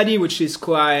somebody which is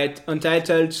quite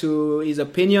entitled to his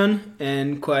opinion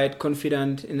and quite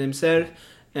confident in himself,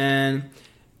 and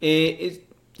it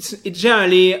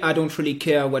generally, I don't really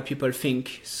care what people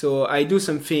think. So I do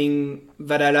something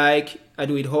that I like, I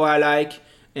do it how I like,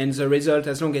 and the result,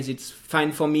 as long as it's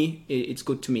fine for me, it's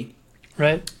good to me.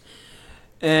 Right.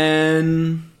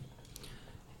 And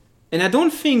I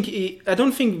don't think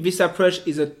this approach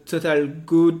is a total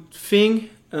good thing.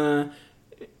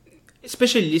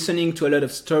 Especially listening to a lot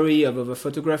of story of a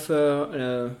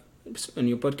photographer on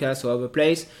your podcast or other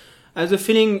place. I have the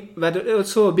feeling that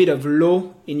also a bit of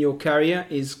low in your career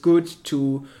is good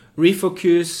to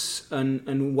refocus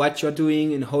on what you're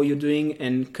doing and how you're doing,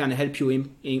 and can help you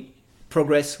in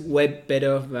progress way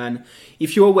better than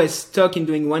if you're always stuck in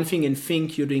doing one thing and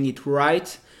think you're doing it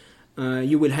right.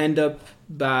 You will end up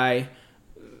by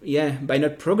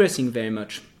not progressing very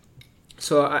much.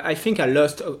 So I think I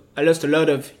lost a lot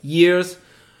of years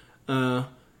not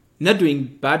doing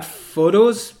bad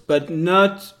photos, but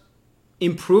not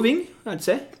improving, I'd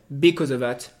say, because of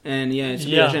that. And it's a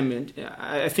bit of shame.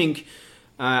 I think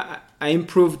I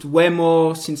improved way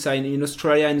more since I'm in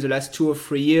Australia in the last 2 or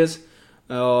 3 years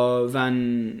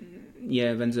than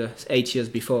the 8 years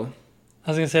before. I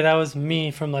was gonna say that was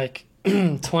me from like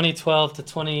 2012 to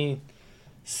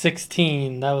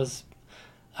 2016.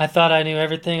 I thought I knew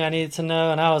everything I needed to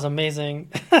know, and I was amazing.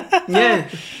 Yeah.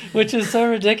 Which is so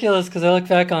ridiculous because I look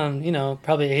back on,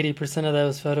 probably 80% of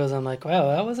those photos. I'm like, wow,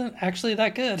 that wasn't actually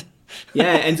that good.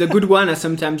 Yeah, and the good one are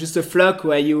sometimes just a fluke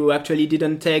where you actually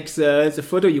didn't take the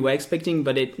photo you were expecting,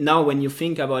 but now when you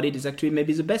think about it, it's actually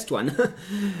maybe the best one.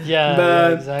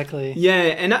 Yeah, exactly.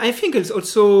 Yeah, and I think it's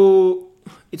also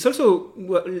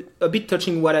a bit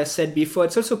touching what I said before.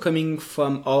 It's also coming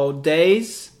from our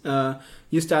days.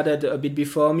 You started a bit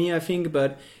before me, I think,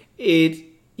 but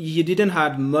you didn't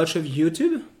have much of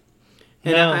YouTube.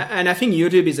 And, no. I think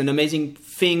YouTube is an amazing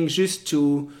thing just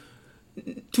to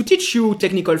teach you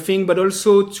technical thing, but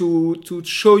also to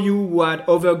show you what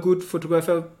other good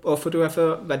photographer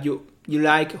that you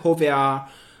like, how they are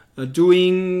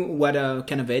doing, what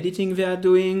kind of editing they are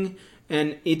doing.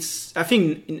 And I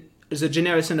think in the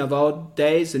generation of our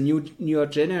days, the newer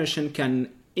generation can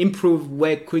improve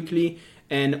way quickly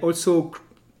and also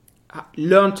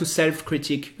learn to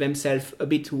self-critique themselves a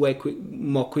bit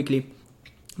more quickly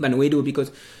than we do,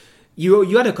 because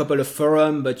you had a couple of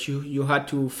forums, but you had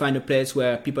to find a place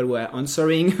where people were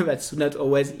answering. That's not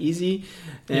always easy.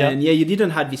 And you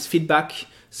didn't have this feedback.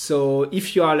 So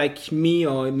if you are like me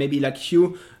or maybe like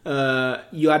you are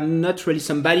not really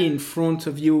somebody in front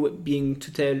of you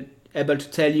able to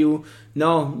tell you,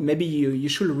 no, maybe you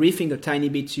should rethink a tiny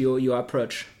bit your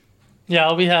approach. Yeah,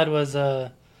 all we had was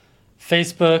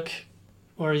Facebook,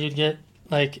 where you'd get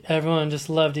like everyone just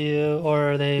loved you,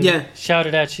 or they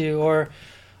shouted at you, or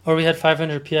we had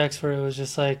 500px where it was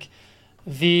just like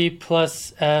V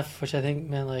plus F, which I think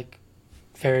meant like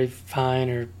very fine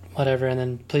or whatever, and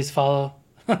then please follow.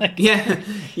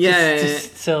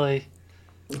 Just silly.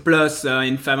 Plus,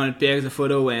 in 500px, the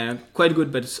photo were quite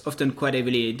good, but often quite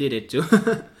heavily edited too.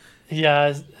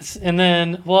 Yeah, and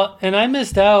then, and I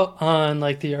missed out on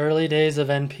like the early days of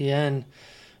NPN,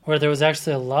 where there was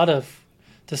actually a lot of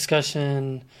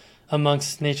discussion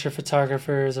amongst nature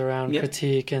photographers around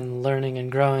critique and learning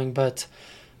and growing, but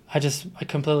I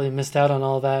completely missed out on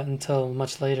all that until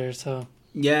much later. So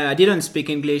yeah, I didn't speak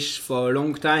English for a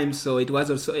long time, so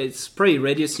it's pretty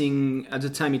reducing. At the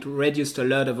time, it reduced a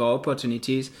lot of our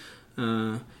opportunities.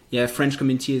 French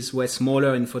communities were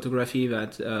smaller in photography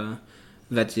that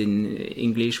in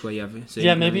English, where you have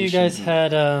maybe you guys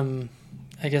had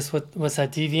I guess what's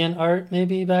that, DeviantArt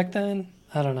maybe back then?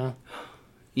 I don't know.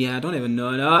 Yeah, I don't even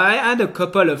know. No, I had a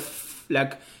couple of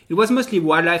it was mostly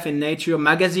Wildlife and Nature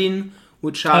magazine,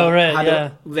 which they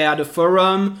had a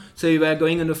forum, so you were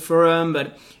going on the forum,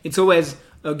 but it's always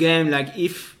again like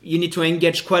if you need to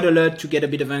engage quite a lot to get a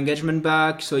bit of engagement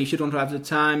back. So if you don't have the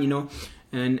time,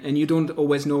 and you don't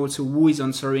always know also who is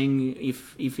answering,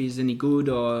 if it's any good,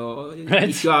 or right.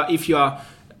 if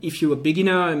you're a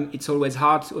beginner, it's always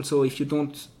hard also if you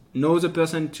don't know the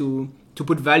person to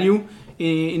put value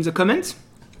in the comments.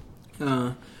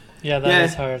 That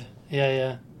is hard.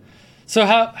 Yeah. So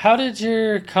how did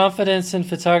your confidence in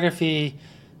photography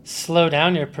slow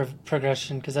down your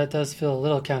progression? Because that does feel a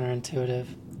little counterintuitive.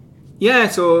 Yeah,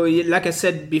 so like I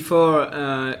said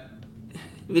before,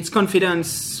 its confidence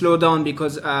slowed down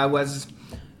because I was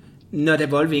not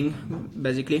evolving,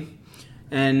 basically.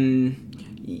 And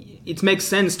it makes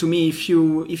sense to me if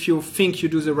you think you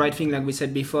do the right thing, like we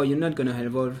said before, you're not going to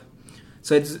evolve.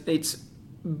 So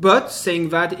but saying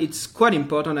that, it's quite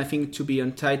important, I think, to be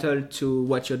entitled to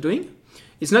what you're doing.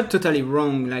 It's not totally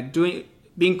wrong, like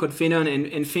being confident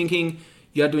and thinking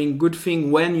you are doing good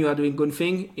thing when you are doing good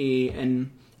thing,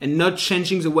 and not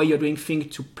changing the way you're doing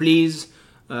things to please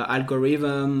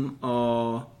algorithm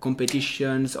or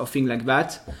competitions or things like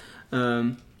that.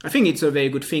 I think it's a very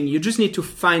good thing. You just need to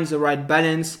find the right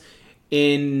balance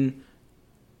in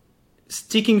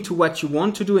sticking to what you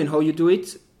want to do and how you do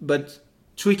it, but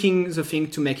tweaking the thing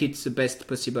to make it the best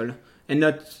possible, and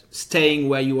not staying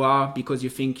where you are because you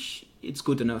think it's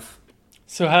good enough.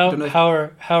 So how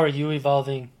are you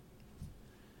evolving?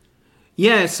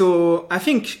 Yeah, so I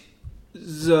think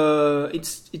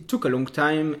it took a long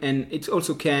time, and it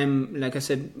also came, like I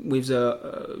said, with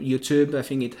the YouTube. I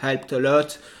think it helped a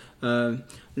lot,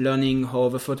 learning how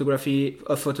a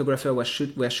photographer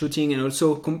were shooting, and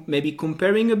also maybe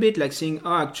comparing a bit, like saying,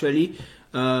 actually,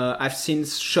 I've seen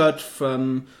shot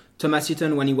from Thomas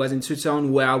Eaton when he was in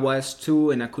Switzerland where I was too,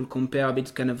 and I could compare a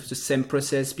bit kind of the same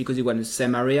process because it was in the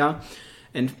same area.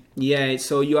 And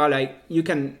so you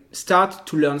can start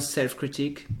to learn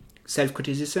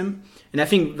self-criticism. And I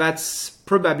think that's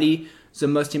probably the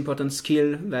most important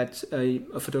skill that a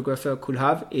photographer could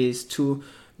have is to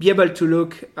be able to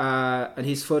look at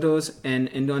his photos and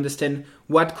to understand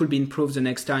what could be improved the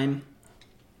next time.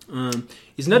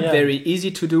 It's not very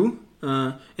easy to do.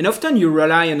 And often you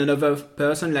rely on another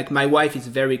person. Like my wife is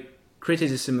very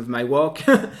criticism of my work,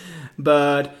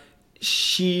 but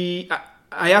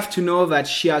I have to know that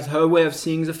she has her way of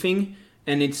seeing the thing,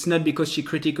 and it's not because she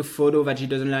critiques a photo that she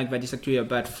doesn't like that it's actually a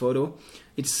bad photo.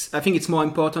 I think it's more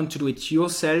important to do it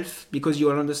yourself, because you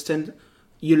will understand.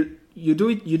 You do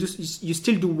it. You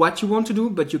still do what you want to do,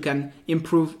 but you can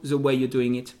improve the way you're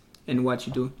doing it and what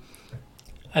you do.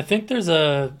 I think there's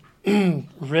a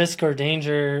risk or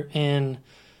danger in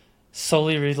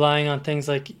solely relying on things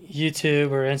like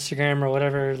YouTube or Instagram or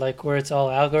whatever, like where it's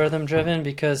all algorithm driven,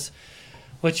 because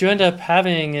what you end up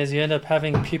having is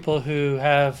people who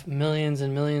have millions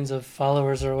and millions of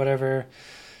followers or whatever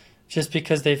just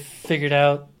because they've figured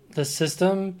out the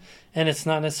system, and it's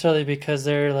not necessarily because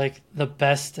they're like the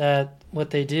best at what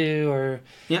they do, or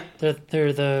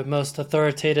they're the most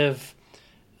authoritative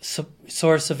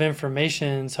source of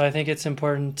information. So I think it's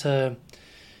important to,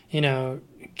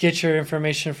 get your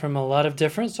information from a lot of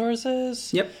different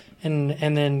sources. Yep. And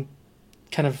then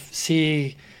kind of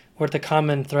see what the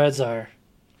common threads are.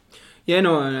 Yeah,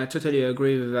 no, I totally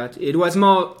agree with that. It was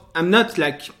more, I'm not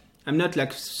like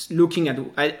looking at,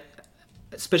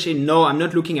 especially no, I'm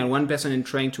not looking at one person and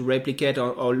trying to replicate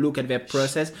or look at their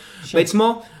process. Sure. But it's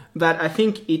more that I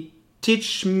think it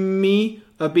teach me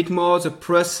a bit more the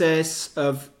process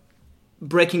of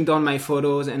breaking down my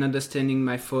photos and understanding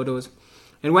my photos.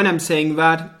 And when I'm saying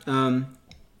that,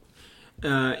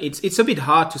 it's a bit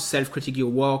hard to self-critique your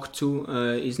work too.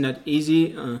 It's not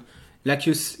easy. Like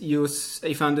you,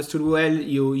 if I understood well,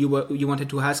 you wanted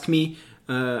to ask me,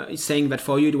 saying that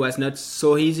for you it was not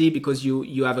so easy because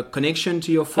you have a connection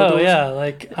to your photos. Oh yeah,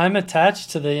 like I'm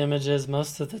attached to the images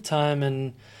most of the time,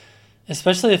 and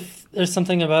especially if there's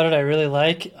something about it I really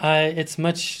like, it's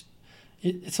much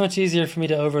easier for me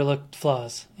to overlook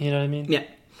flaws. You know what I mean?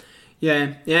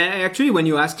 Yeah. Actually, when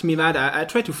you asked me that, I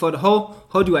try to thought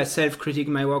how do I self-critique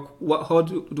my work?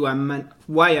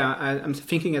 Why I'm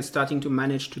thinking of starting to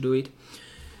manage to do it,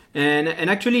 and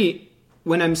actually,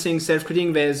 when I'm saying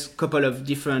self-critique, there's a couple of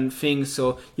different things.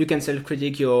 So you can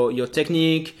self-critique your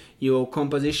technique, your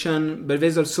composition, but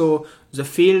there's also the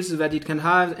feels that it can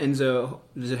have and the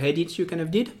edits you kind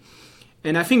of did.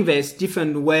 And I think there's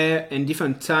different way and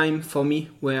different time for me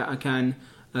where I can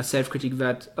self-critique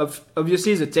that.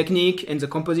 Obviously, the technique and the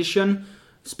composition,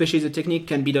 especially the technique,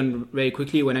 can be done very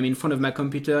quickly when I'm in front of my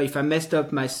computer. If I messed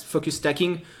up my focus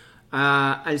stacking,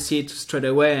 I'll see it straight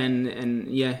away, and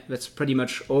yeah, that's pretty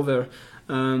much over.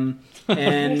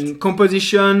 And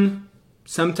composition,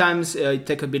 sometimes it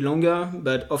takes a bit longer,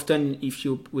 but often if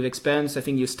you with experience, I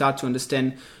think you start to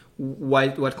understand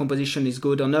what composition is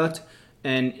good or not,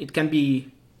 and it can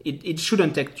be. It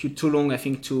shouldn't take you too long, I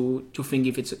think, to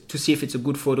think to see if it's a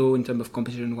good photo in terms of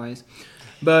composition wise.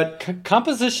 But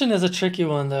composition is a tricky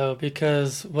one though,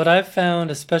 because what I've found,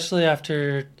 especially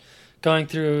after going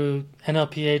through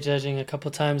NLPA judging a couple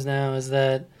times now, is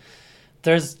that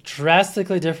there's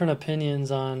drastically different opinions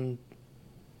on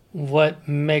what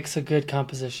makes a good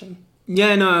composition.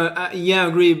 Yeah, no, I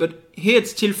agree. But here it's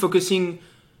still focusing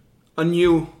on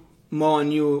you, more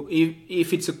on you.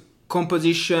 If it's a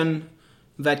composition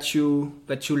that you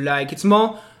like, it's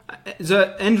more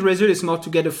the end result is more to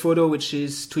get a photo which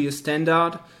is to your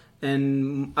standard,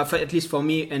 and at least for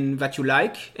me, and that you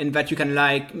like, and that you can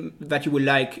like, that you will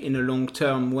like in a long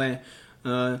term way.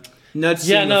 I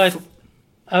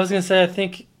was gonna say, I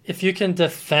think if you can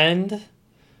defend,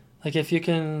 like if you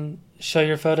can show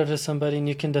your photo to somebody and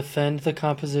you can defend the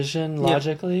composition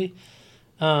logically,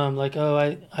 like,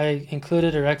 oh, I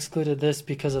included or excluded this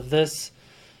because of this.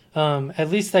 At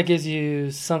least that gives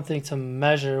you something to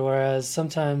measure, whereas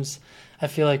sometimes I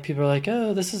feel like people are like,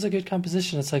 oh, this is a good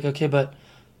composition. It's like, okay, but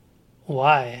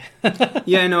why?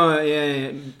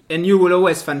 And you will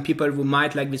always find people who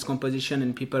might like this composition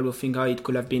and people who think, oh, it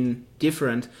could have been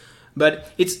different.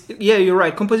 But you're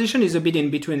right. Composition is a bit in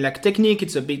between. Like technique,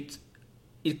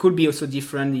 it could be also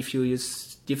different if you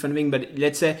use different thing, but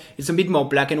let's say it's a bit more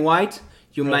black and white.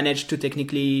 You manage to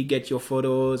technically get your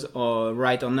photos or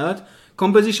right or not.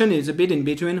 Composition is a bit in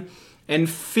between, and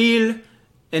feel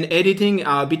and editing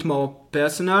are a bit more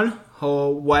personal.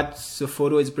 Or what the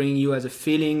photo is bringing you as a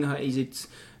feeling? Is it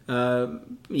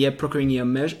procuring you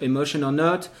emotion or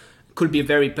not? Could be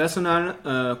very personal.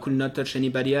 Could not touch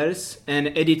anybody else. And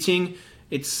editing,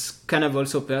 it's kind of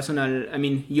also personal. I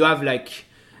mean, you have like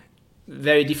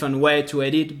very different way to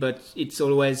edit, but it's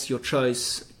always your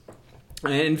choice.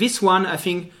 And this one, I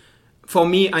think, for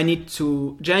me, I need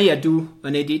to, generally I do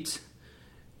an edit,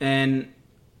 and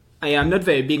I am not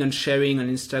very big on sharing on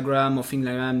Instagram or things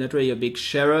like that. I'm not really a big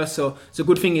sharer. So the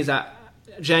good thing is that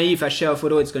generally if I share a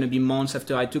photo, it's going to be months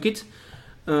after I took it.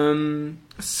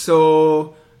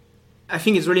 So I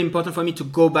think it's really important for me to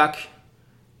go back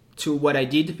to what I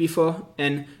did before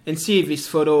and see if this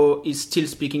photo is still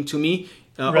speaking to me.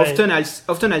 Right. Often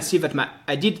I'll see that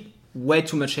I did way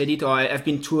too much edit, or I've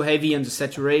been too heavy on the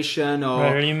saturation,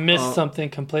 or you missed something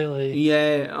completely.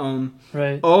 Yeah.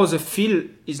 Right. Or the feel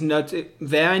is not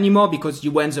there anymore because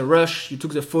you went the rush, you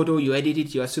took the photo, you edited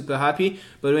it, you are super happy.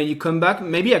 But when you come back,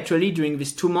 maybe actually during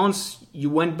these 2 months, you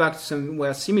went back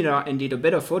somewhere similar and did a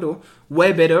better photo,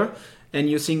 way better. And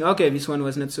you think, okay, this one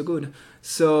was not so good.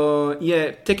 So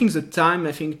yeah, taking the time,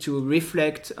 I think, to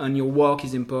reflect on your work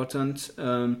is important.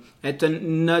 And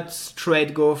not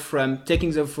straight go from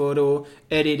taking the photo,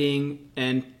 editing,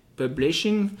 and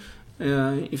publishing,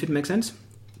 if it makes sense.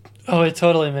 Oh, it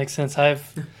totally makes sense.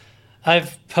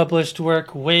 I've published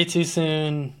work way too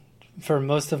soon for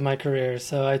most of my career,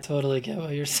 so I totally get what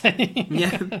you're saying.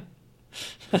 Yeah.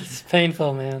 It's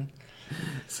painful, man.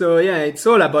 So yeah, it's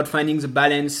all about finding the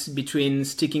balance between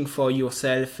sticking for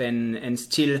yourself and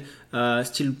still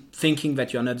thinking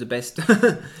that you're not the best.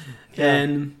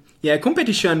 And yeah,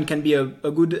 competition can be a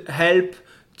good help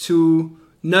to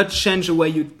not change the way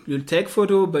you take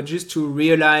photo, but just to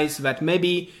realize that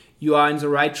maybe you are in the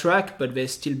right track, but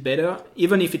there's still better.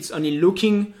 Even if it's only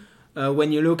looking,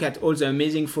 when you look at all the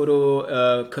amazing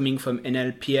photo coming from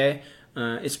NLPA,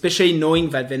 especially knowing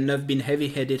that they've not been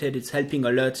heavy edited, it's helping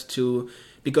a lot to,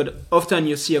 because often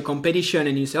you see a competition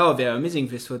and you say, oh, they're amazing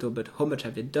this photo, but how much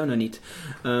have they done on it?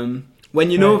 When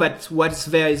you know that what's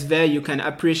there is there, you can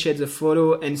appreciate the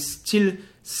photo and still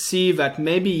see that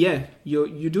maybe, yeah,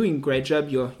 you're doing a great job,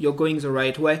 you're going the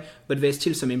right way, but there's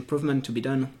still some improvement to be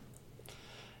done.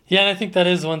 Yeah, and I think that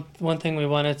is one thing we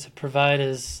wanted to provide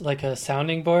is like a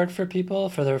sounding board for people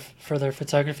for their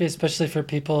photography, especially for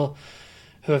people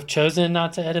who have chosen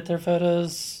not to edit their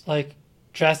photos like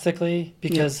drastically,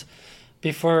 because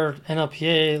before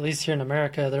NLPA, at least here in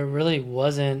America, there really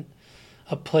wasn't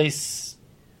a place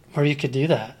where you could do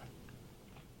that.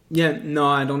 Yeah, no,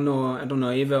 I don't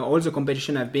know either. All the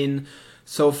competition I've been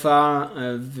so far,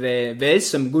 there is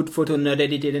some good photo not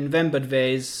edited in them, but there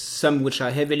is some which are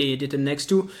heavily edited next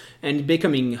to, and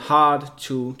becoming hard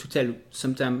to tell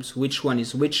sometimes which one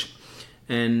is which.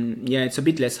 And yeah, it's a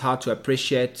bit less hard to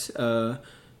appreciate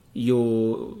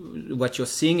what you're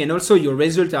seeing, and also your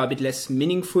results are a bit less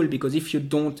meaningful, because if you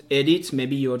don't edit,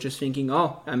 maybe you're just thinking,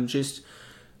 oh, I'm just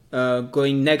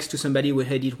going next to somebody who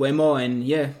edit way more, and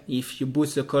yeah, if you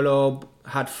boost the color,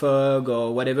 hard fog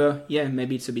or whatever, yeah,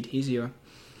 maybe it's a bit easier.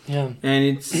 Yeah,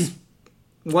 and it's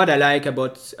what I like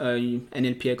about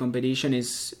NLPA competition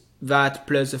is that,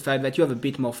 plus the fact that you have a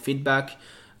bit more feedback.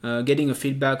 Getting a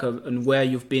feedback on where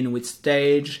you've been with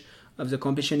stage of the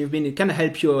competition you've been, it can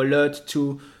help you a lot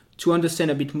to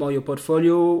understand a bit more your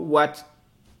portfolio. What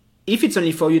if it's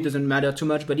only for you, it doesn't matter too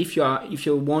much, but if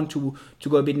you want to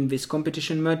go a bit in this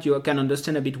competition mode, you can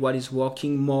understand a bit what is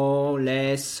working more,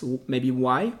 less, maybe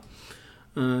why.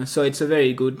 So it's a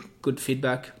very good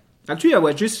feedback. Actually, I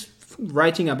was just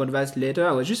writing about that later.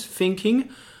 I was just thinking,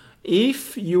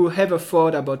 if you have a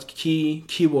thought about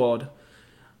keyword,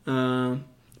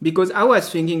 because I was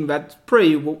thinking that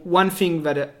probably one thing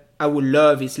that I would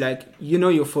love is, like,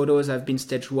 your photos have been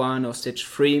stage 1 or stage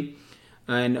 3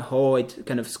 and how it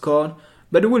kind of scored.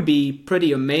 But it would be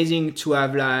pretty amazing to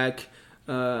have like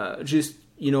just,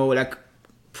 like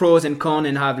pros and cons,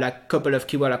 and have like a couple of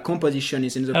keywords, like composition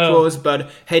is in the pros,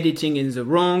 but editing is the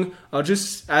wrong. Or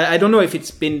just, I don't know if it's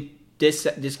been discussed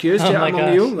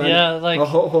among you. Yeah, like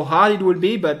how hard it would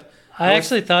be, but... I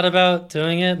actually thought about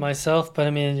doing it myself, but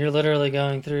I mean, you're literally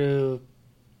going through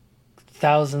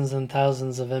thousands and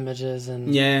thousands of images, and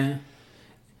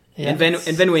and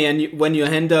then when you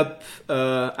end up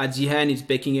at the end, it's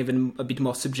making even a bit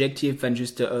more subjective than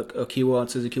just a keyword.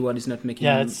 So the keyword is not making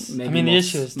the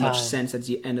issue is much sense at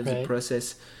the end of the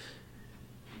process.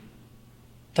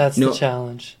 That's the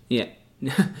challenge. Yeah.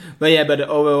 but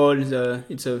overall,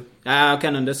 I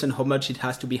can understand how much it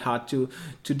has to be hard to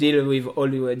deal with all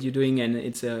what you're doing, and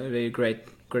it's a very great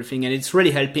thing, and it's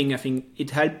really helping. I think it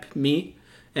helped me,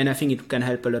 and I think it can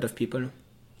help a lot of people.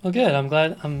 Well, good.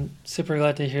 I'm super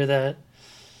glad to hear that.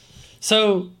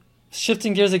 So,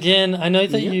 shifting gears again, I know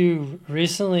that you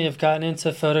recently have gotten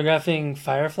into photographing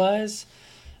fireflies.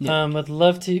 Would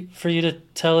love for you to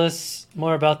tell us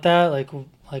more about that, like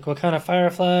what kind of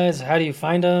fireflies, how do you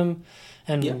find them,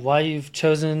 and why you've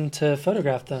chosen to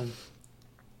photograph them.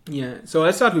 Yeah, so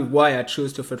I'll start with why I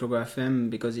chose to photograph them,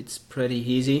 because it's pretty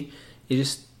easy. You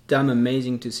just damn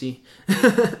amazing to see.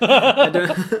 I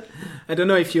don't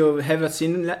know if you've ever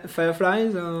seen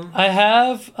fireflies or... I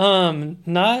have,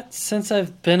 not since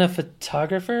I've been a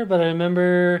photographer, but I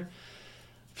remember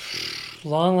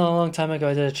long time ago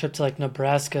I did a trip to like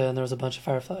Nebraska and there was a bunch of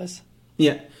fireflies.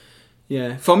 Yeah.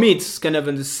 For me, it's kind of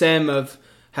the same of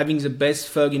having the best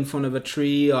fog in front of a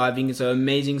tree or having the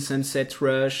amazing sunset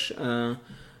rush.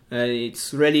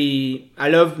 It's really... I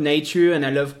love nature and I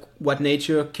love what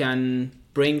nature can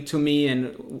bring to me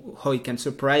and how it can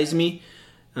surprise me.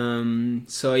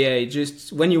 So yeah, it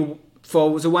just when you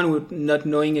for the one who not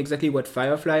knowing exactly what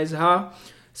fireflies are,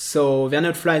 so they're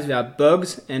not flies, they are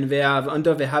bugs, and they have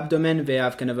under the abdomen they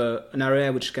have kind of an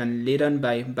area which can lit on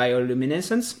by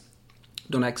bioluminescence.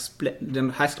 Don't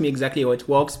ask me exactly how it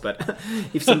works, but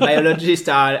if some biologists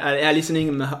are listening,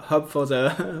 I'm hope for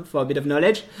a bit of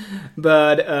knowledge.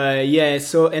 But yeah,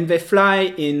 so and they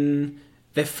fly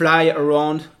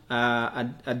around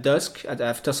at dusk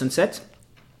after sunset.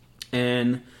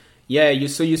 And yeah, you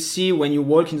see when you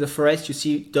walk in the forest, you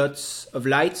see dots of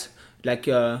light. Like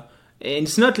and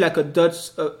it's not like a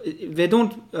dots. They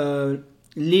don't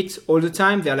lit all the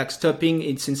time. They're like stopping.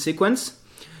 It's in sequence.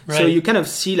 Right. So you kind of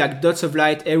see like dots of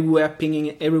light everywhere,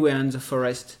 pinging everywhere in the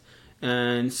forest.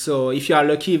 And so if you are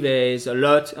lucky, there's a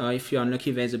lot. Or if you're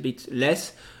unlucky, there's a bit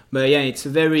less. But yeah, it's a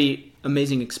very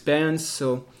amazing experience.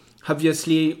 So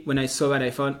obviously, when I saw that, I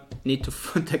thought, need to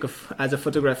take as a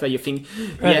photographer, you think,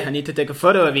 right. Yeah, I need to take a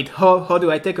photo of it. How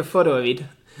do I take a photo of it?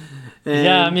 And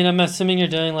yeah, I mean, I'm assuming you're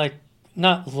doing like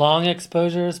not long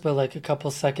exposures, but like a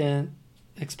couple second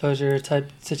exposure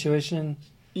type situation.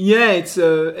 Yeah, it's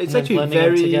actually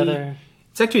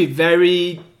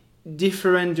very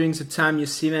different during the time you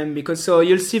see them, because so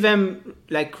you'll see them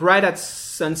like right at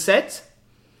sunset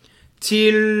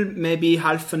till maybe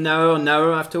half an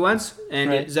hour afterwards, and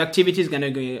right. The activity is going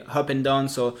to go up and down,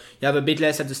 so you have a bit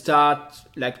less at the start,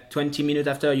 like 20 minutes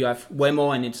after you have way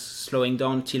more, and it's slowing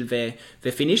down till they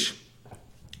finish.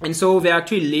 And so they're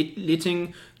actually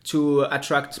lighting to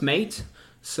attract mate,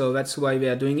 so that's why they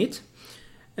are doing it.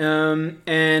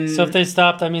 And so if they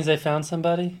stop, that means they found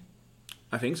somebody?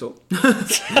 I think so.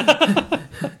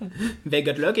 They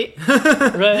got lucky.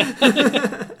 Right.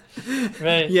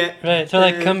 Right. Yeah. Right. They're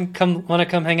like, come, want to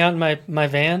come hang out in my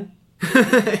van?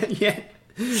 Yeah.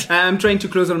 I'm trying to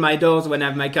close all my doors when I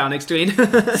have my car next to it.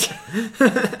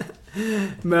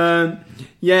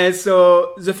 Yeah,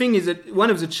 so the thing is that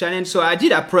one of the challenge, so I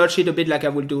did approach it a bit like I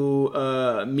would do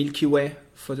Milky Way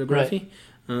photography.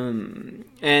 Right.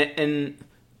 And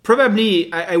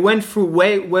probably I went through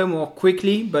way more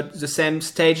quickly, but the same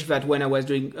stage that when I was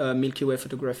doing Milky Way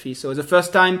photography. So the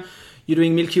first time you're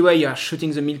doing Milky Way, you are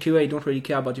shooting the Milky Way, you don't really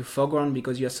care about your foreground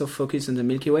because you are so focused on the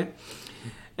Milky Way.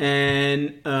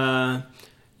 And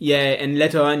yeah, and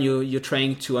later on you're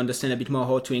trying to understand a bit more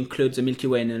how to include the Milky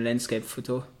Way in a landscape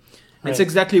photo. Right. That's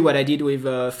exactly what I did with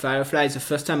fireflies. The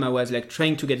first time I was like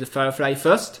trying to get the firefly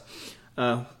first.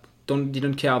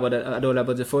 Didn't care at all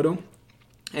about the photo.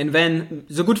 And then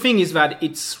the good thing is that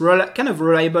it's kind of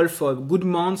reliable for good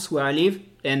months where I live,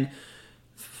 and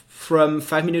from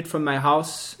 5 minutes from my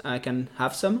house I can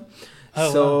have some.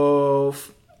 Wow.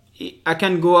 I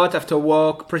can go out after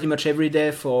work pretty much every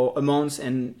day for a month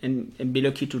and be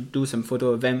lucky to do some photo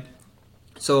of them.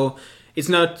 So it's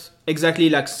not exactly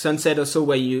like sunset or so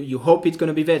where you hope it's going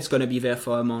to be there. It's going to be there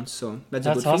for a month. So that's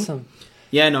a good thing. That's awesome.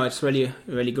 Yeah, no, it's really,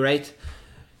 really great.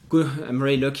 Good. I'm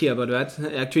really lucky about that.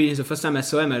 Actually, the first time I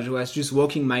saw him, I was just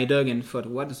walking my dog and thought,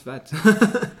 what is that?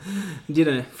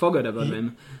 Didn't forget about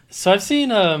them. So I've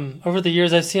seen, over the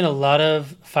years, I've seen a lot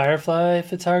of firefly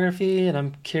photography, and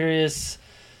I'm curious,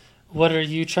 what are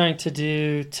you trying to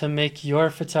do to make your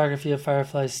photography of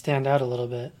fireflies stand out a little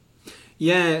bit?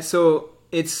 Yeah, so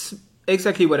it's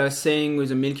exactly what I was saying with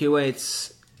the Milky Way.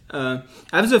 It's I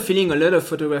have the feeling a lot of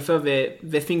photographers,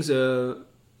 they think the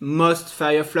most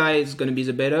firefly is going to be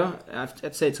the better.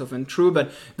 I'd say it's often true,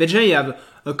 but they generally have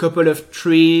a couple of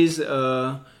trees in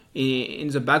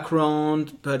the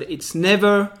background, but it's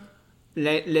never...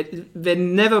 they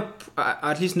never,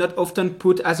 at least not often,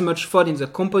 put as much thought in the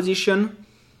composition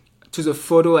to the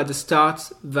photo at the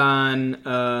start than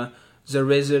the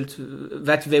result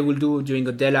that they will do during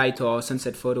a daylight or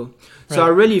sunset photo. Right. So I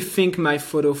really think my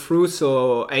photo through,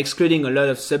 so excluding a lot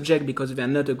of subject because they're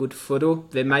not a good photo.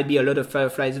 There might be a lot of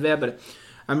fireflies there, but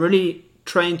I'm really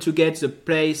trying to get the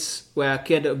place where I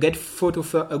can get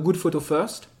a good photo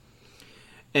first,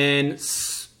 and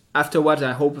afterwards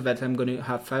I hope that I'm going to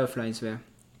have fireflies there.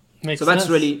 Makes so that's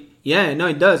sense. Really, yeah, no,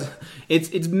 it does.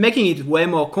 It's making it way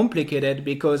more complicated,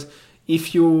 because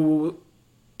if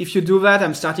you do that,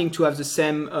 I'm starting to have the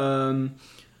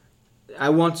I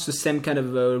want the same kind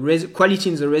of quality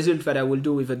in the result that I will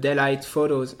do with the daylight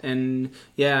photos. And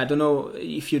I don't know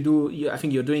if you do. I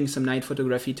think you're doing some night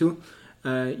photography too.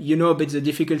 You know a bit the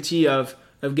difficulty of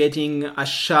getting a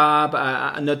sharp,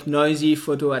 not noisy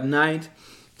photo at night.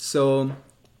 So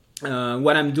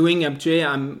what I'm doing actually,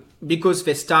 because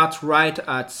they start right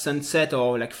at sunset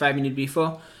or like 5 minutes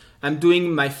before, I'm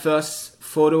doing my first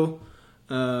photo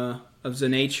of the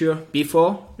nature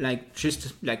before, like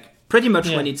just like pretty much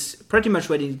when it's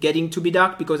getting to be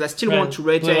dark, because I still want to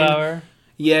retain blue hour.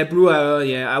 Blue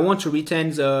hour. I want to retain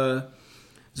the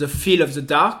feel of the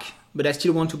dark, but I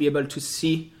still want to be able to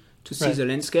see the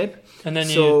landscape. And then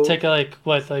you take like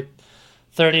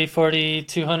 30, 40,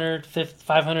 200,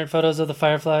 500 photos of the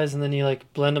fireflies, and then you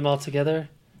like blend them all together.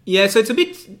 Yeah, so it's a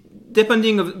bit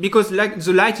depending because like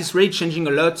the light is really changing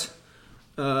a lot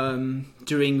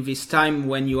during this time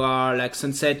when you are like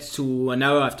sunset to an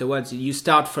hour afterwards. You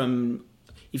start from,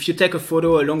 if you take a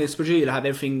photo, a long exposure, you'll have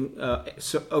everything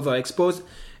overexposed,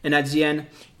 and at the end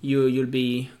you'll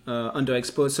be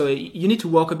underexposed. So you need to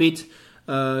walk a bit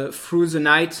through the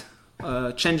night,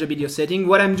 change a bit your setting.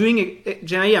 What I'm doing,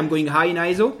 generally I'm going high in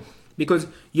ISO, because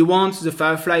you want the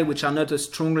firefly, which are not a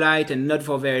strong light and not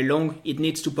for very long. It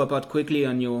needs to pop out quickly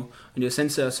on your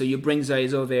sensor, so you bring the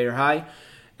ISO very high.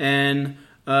 And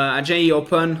I generally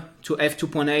open to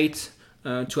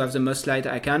f2.8 to have the most light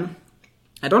I can.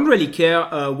 I don't really care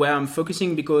where I'm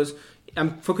focusing, because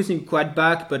I'm focusing quite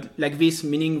back, but like this,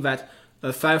 meaning that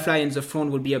a firefly in the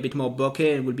front will be a bit more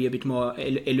bokeh and will be a bit more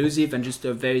elusive than just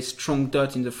a very strong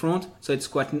dot in the front. So it's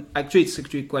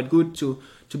actually quite good to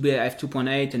be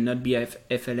f2.8 and not be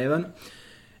f11.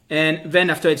 And then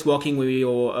after, it's working with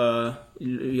your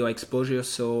exposure.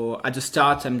 So at the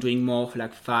start, I'm doing more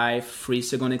like 3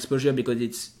 second exposure, because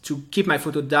it's to keep my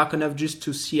photo dark enough just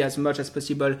to see as much as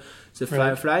possible the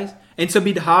fireflies. And it's a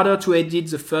bit harder to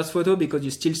edit the first photo because you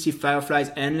still see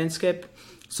fireflies and landscape.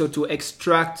 So to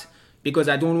extract, because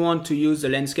I don't want to use the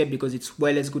landscape because it's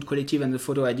way less good quality than the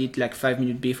photo I did like 5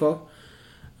 minutes before.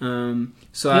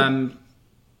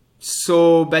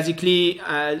 So basically,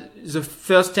 the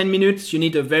first 10 minutes, you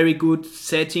need a very good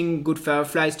setting, good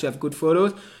fireflies to have good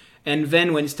photos. And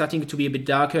then when it's starting to be a bit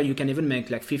darker, you can even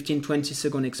make like 15, 20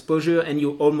 second exposure, and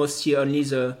you almost see only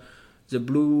the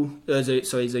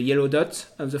yellow dots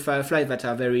of the firefly that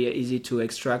are very easy to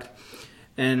extract.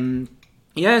 And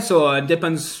so it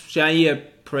depends. Generally,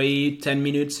 probably 10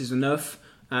 minutes is enough.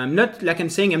 I'm not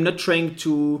trying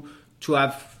to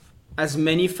have as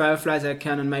many fireflies as I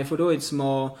can on my photo. It's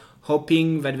more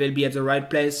hoping that they'll be at the right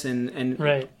place and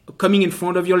coming in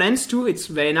front of your lens too. It's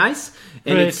very nice,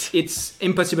 and it's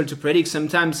impossible to predict.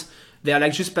 Sometimes they are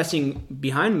like just passing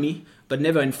behind me, but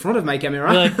never in front of my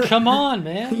camera. You're like, come on,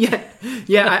 man.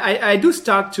 I do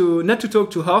start to not to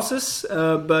talk to horses,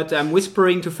 but I'm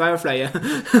whispering to firefly.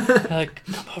 Like,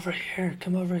 come over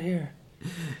here.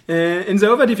 And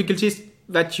the other difficulty is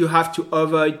that you have to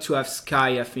avoid to have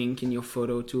sky, I think, in your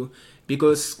photo too,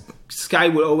 because sky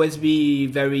will always be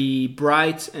very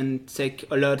bright and take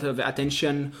a lot of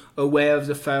attention away of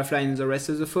the firefly and the rest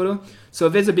of the photo. So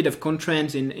there's a bit of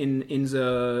contrast in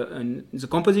the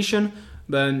composition,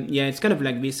 but it's kind of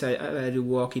like this. I do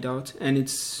work it out, and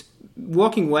it's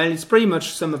working well. It's pretty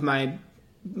much some of my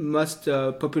most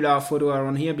popular photo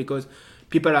around here, because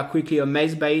people are quickly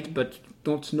amazed by it, but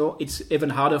don't know it's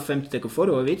even harder for them to take a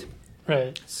photo of it.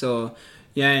 Right. So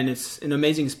and it's an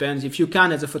amazing experience. If you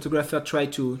can, as a photographer, try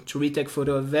to retake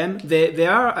photo of them. They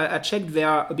are, I checked, they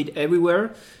are a bit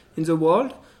everywhere in the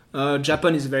world.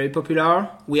 Japan is very popular.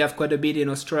 We have quite a bit in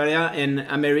Australia and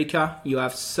America. You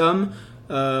have some,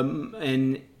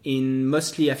 and in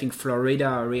mostly I think Florida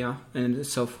area and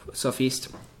southeast.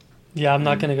 Yeah, I'm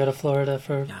not going to go to Florida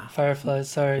for fireflies.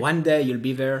 Sorry. One day you'll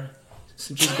be there.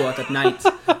 So just go out at night.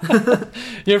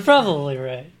 You're probably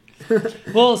right.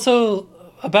 Well, so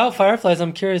about fireflies,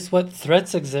 I'm curious what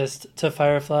threats exist to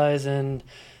fireflies, and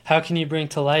how can you bring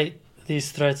to light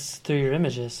these threats through your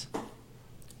images?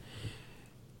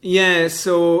 Yeah,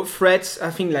 so threats, I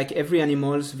think like every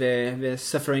animals, they're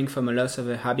suffering from a loss of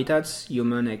their habitats,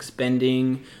 human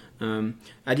expanding.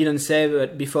 I didn't say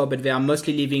it before, but they are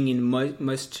mostly living in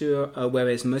moisture, where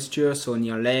there's moisture, so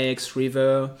near lakes,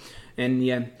 river,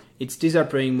 and it's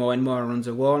disappearing more and more around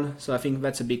the world. So I think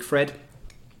that's a big threat.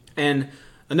 And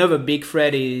another big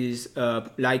threat is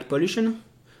light pollution,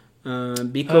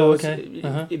 because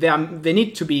they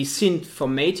need to be seen for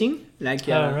mating, like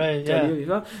I told you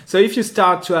before. So if you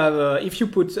start to have, if you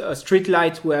put a street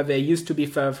light where there used to be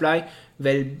firefly,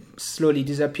 they'll slowly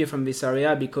disappear from this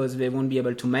area because they won't be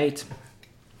able to mate.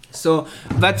 So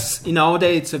that's, in our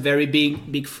day, it's a very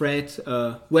big threat.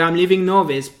 Where I'm living now,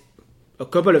 there's a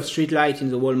couple of street lights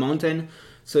in the whole mountain,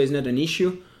 so it's not an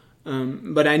issue.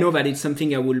 But I know that it's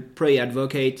something I will probably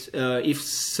advocate if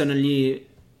suddenly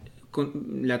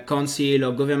like council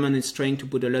or government is trying to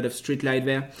put a lot of street light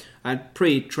there. I'd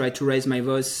probably try to raise my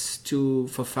voice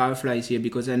for fireflies here,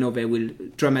 because I know they will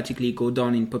dramatically go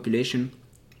down in population.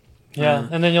 Yeah,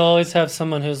 and then you'll always have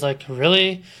someone who's like,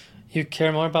 really? You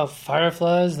care more about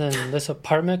fireflies than this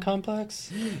apartment complex?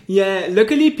 Yeah,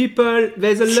 luckily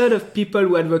there's a lot of people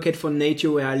who advocate for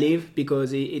nature where I live,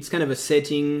 because it's kind of a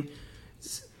setting.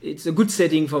 It's a good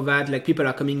setting for that. Like, people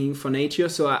are coming in for nature,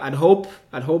 so I'd hope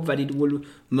that it will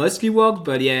mostly work.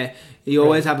 But yeah, you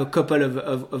always have a couple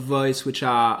of voice which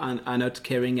are not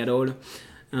caring at all.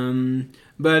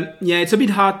 But yeah, it's a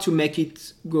bit hard to make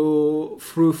it go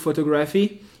through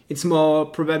photography. It's more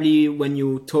probably when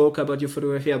you talk about your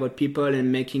photography about people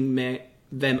and making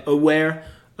them aware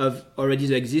of already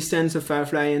the existence of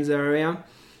firefly in the area,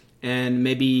 and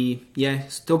maybe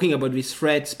talking about this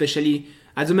threat, especially.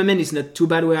 At the moment, it's not too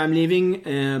bad where I'm living,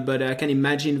 but I can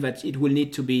imagine that it will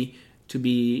need to be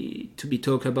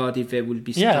talked about if they will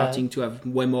be starting to have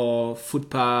way more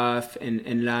footpath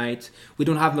and light. We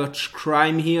don't have much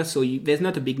crime here, so there's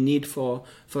not a big need for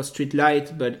street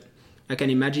light. But I can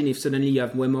imagine if suddenly you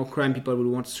have way more crime, people will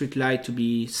want street light to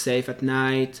be safe at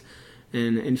night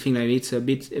and things like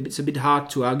that. It's a bit hard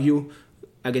to argue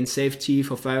against safety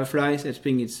for fireflies. I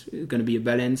think it's going to be a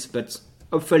balance, but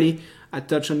hopefully, a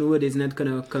touch on wood is not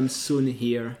going to come soon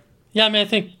here. Yeah, I mean, I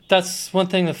think that's one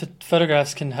thing that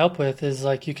photographs can help with, is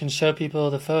like you can show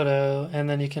people the photo, and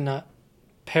then you can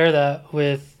pair that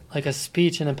with like a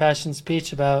speech, an impassioned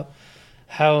speech about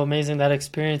how amazing that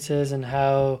experience is and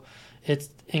how it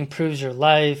improves your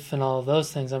life and all of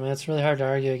those things. I mean, it's really hard to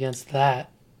argue against that.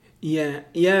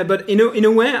 Yeah, but in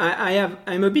a way,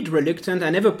 I'm a bit reluctant. I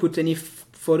never put any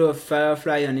photo of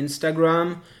firefly on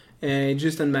Instagram.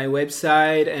 Just on my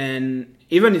website, and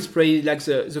even it's pretty like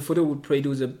the photo would probably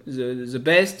do the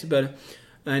best, but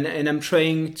and I'm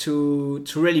trying to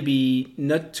really be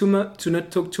not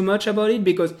talk too much about it,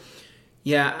 because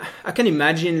I can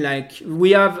imagine, like,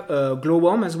 we have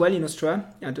glowworm as well in Australia.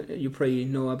 You probably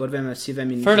know about them. I see them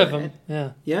in. Heard of them?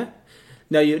 Yeah.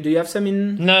 No, do you have some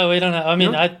in? No, we don't have. I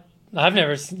mean, no? I've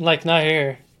never, like, not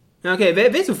here. Okay,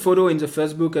 there's a photo in the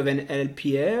first book of an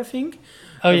LPA, I think.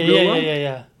 Oh,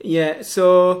 yeah. Yeah,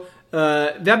 so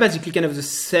they're basically kind of the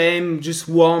same, just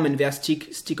warm, and they're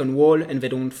stick on wall, and they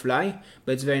don't fly,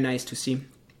 but it's very nice to see.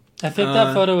 I think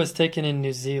that photo was taken in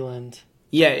New Zealand.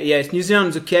 Yeah, it's New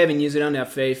Zealand. The cave in New Zealand are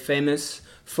very famous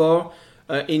for.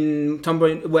 In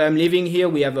Tambourine, where I'm living here,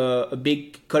 we have a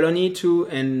big colony too,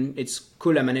 and it's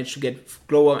cool. I managed to get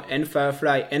glowworm and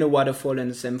firefly and a waterfall in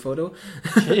the same photo.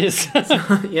 Jeez.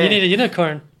 So, you need a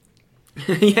unicorn.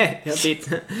 Yeah, a bit,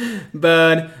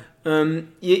 but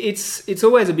it's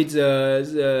always a bit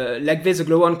like there's a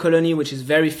glowworm colony which is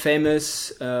very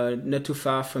famous, not too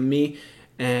far from me,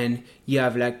 and you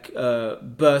have like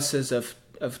buses of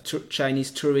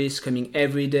Chinese tourists coming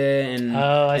every day, and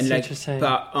like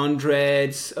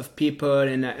hundreds of people,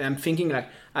 and I'm thinking, like,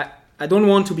 I don't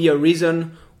want to be a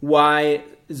reason why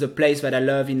the place that I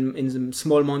love in the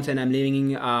small mountain I'm living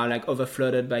in are like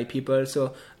overflooded by people.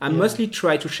 So I mostly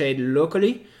try to shade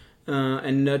locally,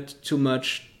 and not too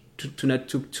much to not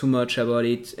talk too much about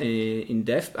it in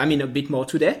depth. I mean, a bit more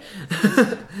today.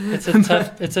 It's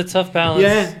a tough balance.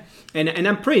 Yeah, and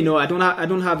I'm pretty I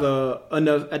don't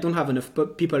have enough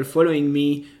people following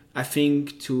me, I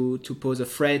think, to pose a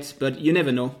threat, but you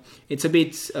never know. It's a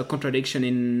bit a contradiction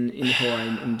in how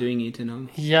I'm doing it, you know.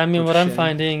 Yeah, I mean, what I'm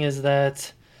finding is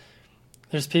that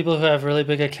there's people who have really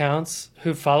big accounts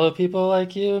who follow people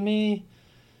like you and me,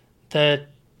 that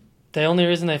the only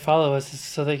reason they follow us is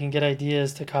so they can get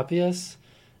ideas to copy us.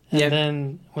 And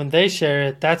then when they share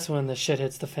it, that's when the shit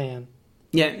hits the fan.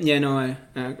 No,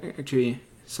 actually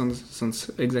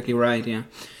sounds exactly right, yeah.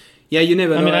 Yeah, you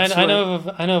never know. I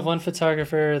know of one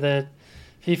photographer that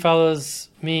he follows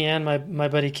me and my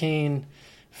buddy Kane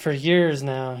for years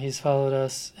now. He's followed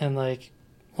us, and like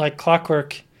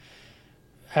clockwork,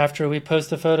 after we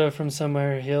post a photo from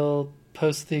somewhere, he'll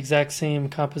post the exact same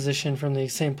composition from the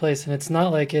same place, and it's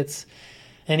not like it's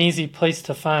an easy place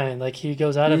to find. Like, he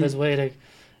goes out of his way to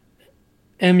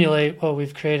emulate what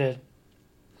we've created.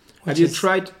 Have you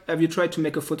tried to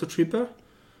make a photo tripper?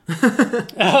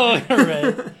 Oh,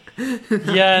 right.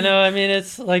 Yeah, no, I mean,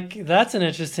 it's like, that's an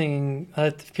interesting,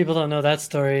 people don't know that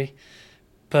story,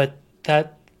 but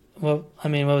what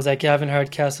was that, Gavin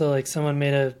Hardcastle? Like, someone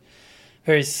made a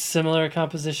very similar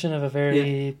composition of a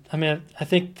very, I mean, I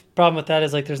think the problem with that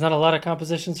is, like, there's not a lot of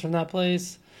compositions from that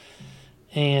place,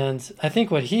 and I think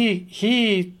what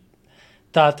he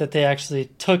thought that they actually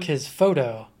took his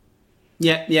photo.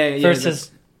 Yeah.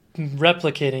 Versus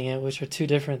replicating it, which are two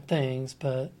different things,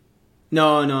 but...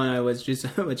 No, it was just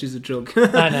a joke.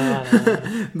 I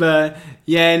know. But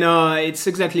yeah, no, it's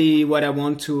exactly what I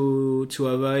want to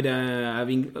avoid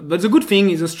having. But the good thing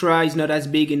is Australia is not as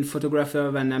big in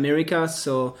photographer than America,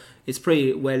 so it's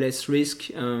pretty well less risk.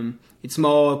 It's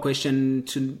more a question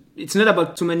to. It's not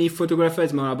about too many photographers.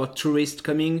 It's more about tourists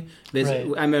coming.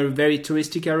 I'm a very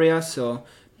touristic area, so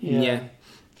yeah,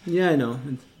 no.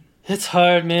 It's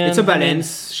hard, man. It's a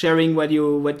balance. Sharing what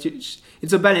you.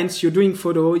 It's a balance. You're doing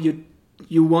photo.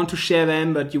 You want to share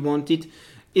them, but you want it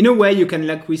in a way you can,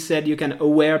 like we said, you can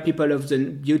aware people of the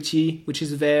beauty which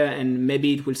is there, and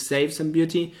maybe it will save some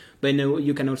beauty, but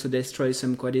you can also destroy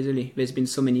some quite easily. There's been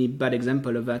so many bad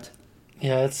examples of that.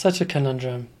 Yeah, it's such a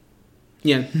conundrum.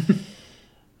 Yeah.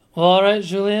 Well, all right,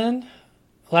 Julien.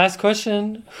 Last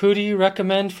question. Who do you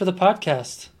recommend for the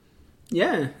podcast?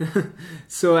 Yeah.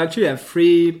 So actually I have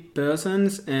 3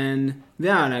 persons, and they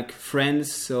are like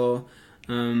friends, so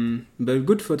but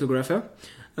good photographer.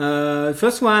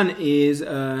 First one is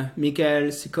Michael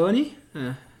Ciccone.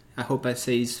 I hope I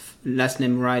say his last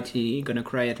name right. He's gonna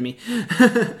cry at me.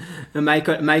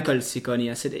 Michael Ciccone.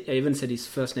 I even said his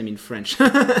first name in French.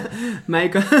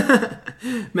 Michael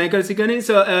Ciccone.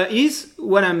 So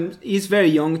he's very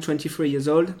young, 23 years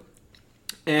old,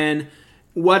 and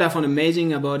what I found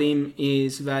amazing about him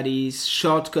is that he's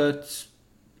shortcut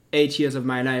 8 years of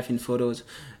my life in photos.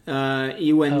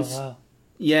 He went. Oh, wow.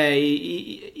 Yeah,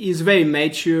 he's very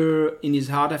mature in his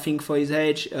heart, I think, for his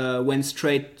age. Went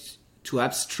straight to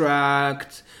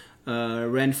abstract,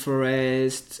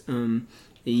 rainforest.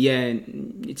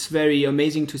 It's very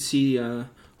amazing to see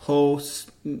how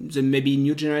the maybe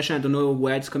new generation, I don't know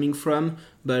where it's coming from,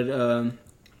 but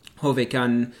how they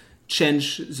can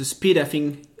change the speed, I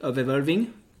think, of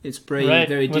evolving. It's very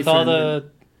different. With all the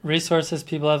resources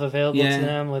people have available to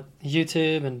them with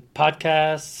YouTube and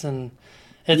podcasts, and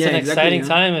it's an exciting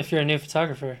time if you're a new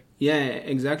photographer. Yeah,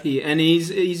 exactly. And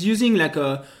he's using like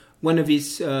one of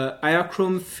his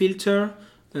Airchrome filter.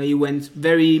 He went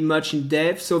very much in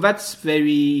depth, so that's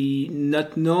very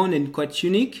not known and quite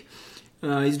unique.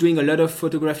 He's doing a lot of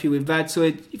photography with that.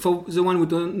 So for the one who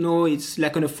don't know, it's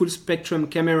like on a full spectrum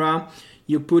camera.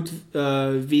 You put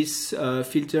this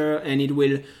filter, and it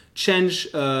will change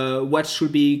what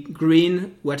should be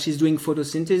green, what is doing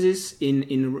photosynthesis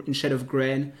in shade of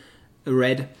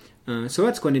red. So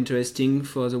that's quite interesting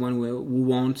for the one who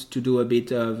want to do a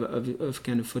bit of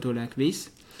kind of photo like this.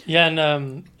 Yeah,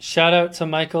 and shout out to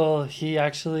Michael. He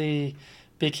actually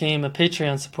became a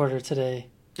Patreon supporter today.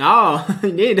 Oh,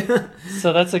 indeed.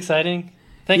 So that's exciting.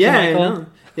 Thank you, Michael. No.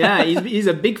 Yeah, he's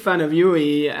a big fan of you.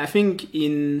 I think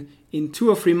in 2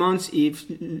 or 3 months, he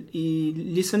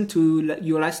listened to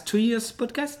your last 2 years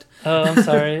podcast. Oh, I'm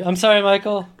sorry. I'm sorry,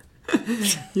 Michael.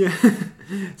 Yeah.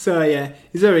 So yeah,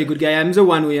 he's a very good guy. I'm the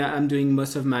one I'm doing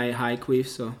most of my hike with,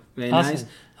 so very nice.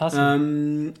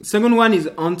 Awesome. Second one is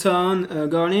Anton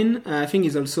Gorlin. I think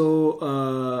he's also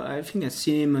I think I've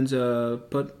seen him on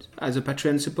as a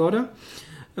Patreon supporter.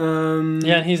 And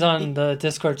he's on the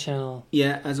Discord channel.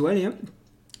 Yeah, as well. Yeah.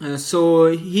 So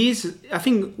I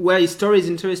think where his story is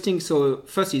interesting. So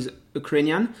first, he's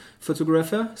Ukrainian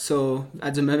photographer. So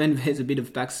at the moment, there's a bit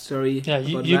of backstory. Yeah,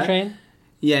 about Ukraine. That.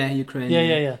 Yeah, Ukraine.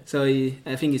 Yeah. So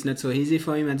I think it's not so easy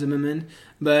for him at the moment.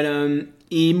 But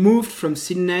he moved from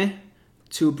Sydney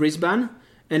to Brisbane,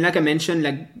 and like I mentioned,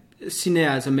 like Sydney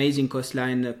has amazing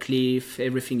coastline, cliff,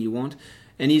 everything you want,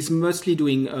 and he's mostly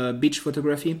doing beach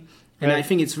photography. And I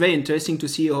think it's very interesting to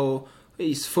see how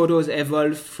his photos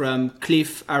evolve from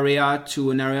cliff area to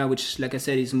an area which, like I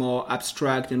said, is more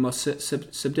abstract and more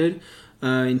subdued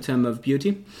in terms of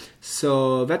beauty.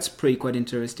 So that's pretty quite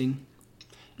interesting.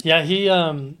 Yeah,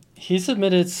 he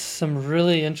submitted some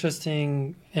really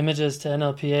interesting images to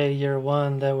NLPA year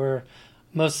 1 that were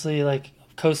mostly like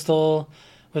coastal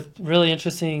with really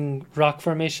interesting rock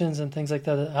formations and things like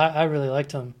that. I really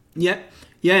liked them.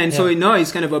 So now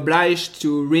he's kind of obliged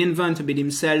to reinvent a bit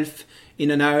himself in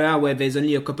an area where there's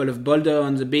only a couple of boulders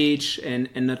on the beach and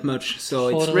not much. So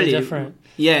totally it's really different.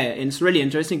 Yeah, and it's really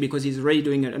interesting because he's really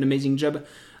doing an amazing job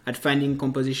at finding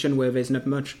composition where there's not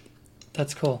much.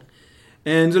 That's cool.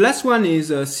 And the last one is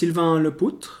Sylvain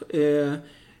Lepoutre.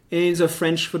 He's a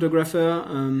French photographer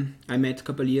I met a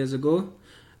couple of years ago.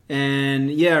 And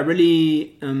yeah,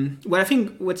 really, I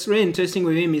think what's really interesting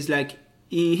with him is like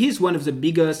he's one of the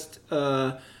biggest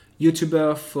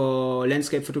YouTuber for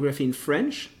landscape photography in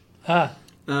French.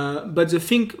 But the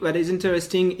thing that is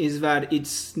interesting is that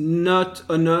it's not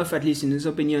enough, at least in his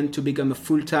opinion, to become a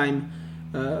full-time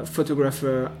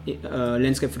photographer,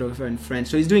 landscape photographer in France.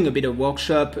 So he's doing a bit of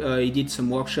workshop. He did some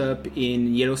workshop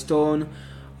in Yellowstone,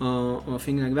 or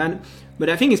things like that. But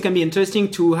I think it can be interesting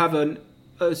to have a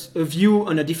view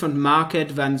on a different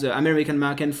market than the American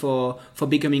market for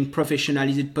becoming professional.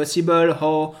 Is it possible?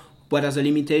 What are the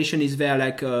limitations? Is there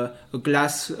like a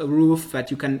glass roof that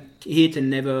you can hit and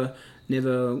never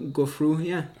go through?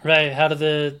 Yeah. Right. How do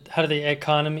the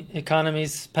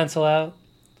economies pencil out?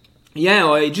 Yeah,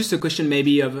 or just a question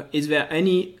maybe of, is there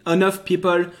enough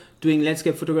people doing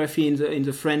landscape photography in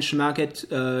the French market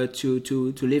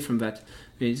to live from that?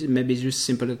 Maybe it's just a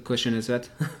simple question as that.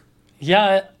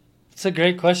 Yeah, it's a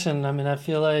great question. I mean, I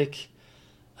feel like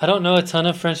I don't know a ton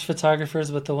of French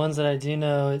photographers, but the ones that I do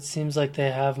know, it seems like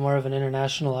they have more of an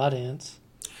international audience.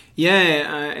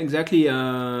 Yeah, exactly.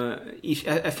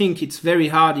 I think it's very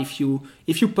hard if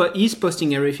he's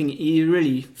posting everything. He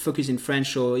really focuses in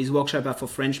French, so his workshop are for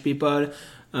French people.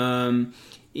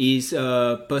 He's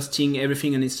posting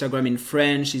everything on Instagram in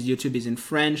French. His YouTube is in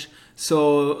French,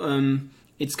 so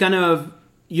it's kind of,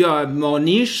 you are more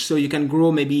niche, so you can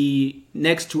grow maybe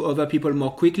next to other people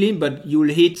more quickly, but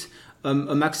you'll hit a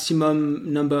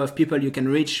maximum number of people you can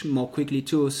reach more quickly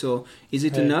too. So is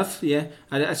it enough? Yeah,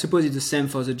 I suppose it's the same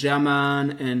for the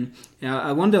German, and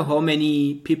I wonder how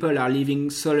many people are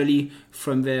living solely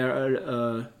from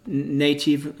their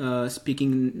native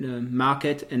speaking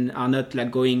market and are not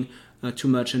like going too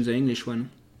much on the English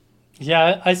one.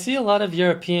 Yeah, I see a lot of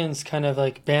Europeans kind of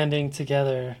like banding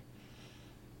together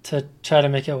to try to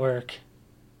make it work.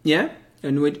 Yeah,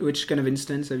 and which kind of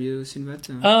instance have you seen that?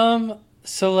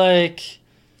 So like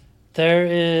there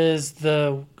is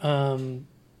the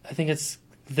I think it's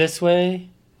This Way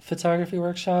photography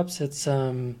workshops. It's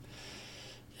a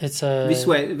This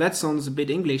Way. That sounds a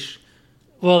bit English.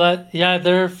 Well,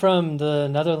 they're from the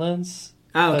Netherlands.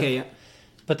 Okay,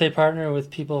 but they partner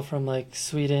with people from like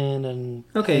Sweden and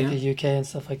the UK and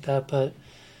stuff like that. But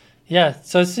yeah,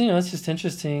 so it's it's just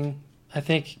interesting. I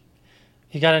think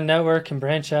you got to network and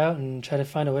branch out and try to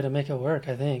find a way to make it work,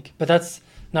 I think. But that's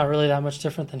not really that much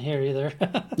different than here either.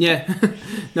 Yeah,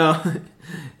 no,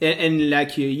 and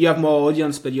like you have more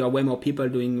audience, but you have way more people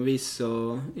doing this,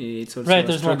 so it's also right.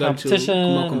 There's more competition.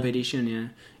 More competition, yeah.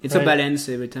 It's a balance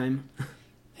every time.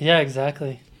 Yeah,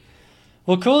 exactly.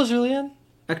 Well, cool, Julien.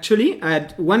 Actually, I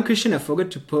had one question I forgot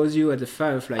to pose you at the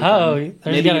Firefly.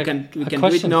 Maybe we can do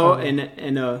it now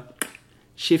and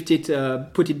shift it,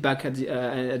 put it back at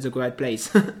the right place.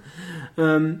 So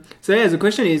yeah, the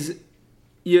question is.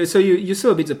 You saw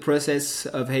a bit the process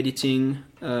of editing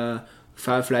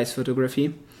Firefly's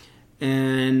photography,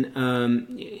 and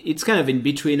it's kind of in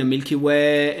between a Milky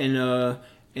Way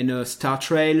and a star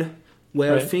trail way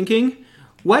of thinking.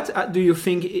 What do you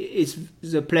think is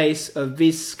the place of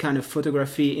this kind of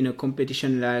photography in a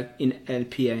competition like in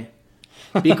LPA?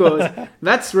 Because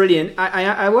that's really,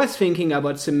 I was thinking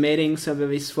about submitting some of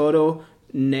this photo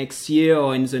next year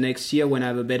or in the next year when I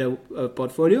have a better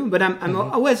portfolio. But I'm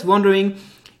always wondering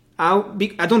how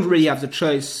big. I don't really have the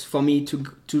choice for me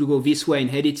to go this way in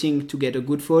editing to get a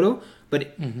good photo.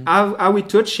 But are we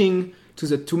touching to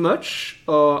the too much,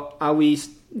 or are we?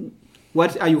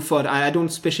 What are your thoughts? I don't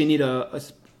especially need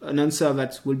an answer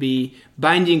that will be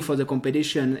binding for the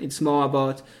competition. It's more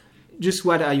about just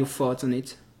what are your thoughts on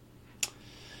it?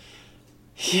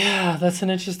 Yeah, that's an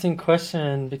interesting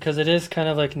question because it is kind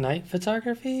of like night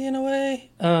photography in a way.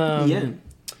 Yeah.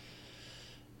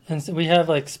 And so we have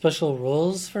like special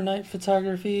rules for night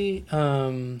photography. Yeah,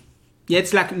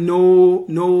 it's like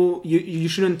you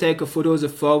shouldn't take a photo of the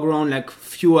foreground like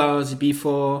few hours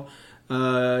before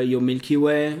your Milky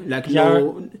Way. Like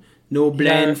no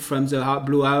blend from the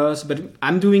blue hours. But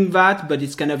I'm doing that, but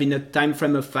it's kind of in a time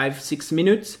frame of 5-6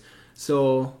 minutes.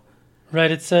 So. Right,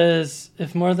 it says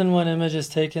if more than one image is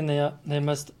taken, they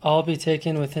must all be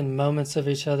taken within moments of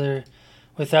each other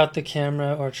without the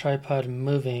camera or tripod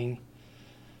moving.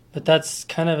 But that's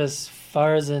kind of as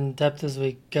far as in depth as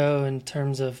we go in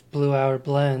terms of blue hour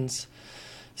blends.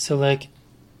 So like,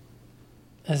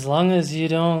 as long as you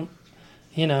don't,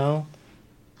 I don't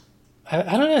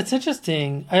know, it's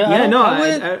interesting.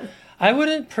 I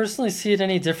wouldn't personally see it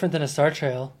any different than a star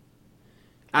trail.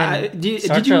 Star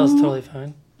trail is totally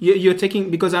fine. You're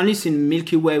taking, because I only seen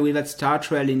Milky Way with that star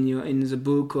trail in the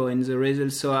book or in the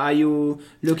results. So are you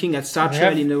looking at star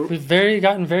trail in the? We've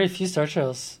gotten very few star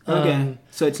trails. Okay,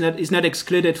 so it's not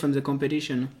excluded from the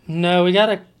competition. No, we got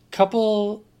a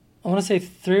couple. I want to say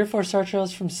 3 or 4 star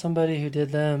trails from somebody who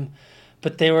did them,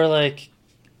 but they were like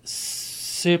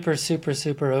super, super,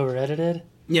 super over edited.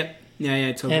 Yep. Yeah.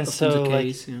 It's often the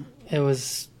case. Like, it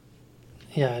was.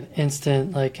 Yeah,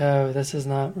 instant, like, oh, this is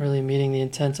not really meeting the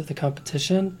intent of the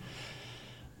competition.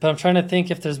 But I'm trying to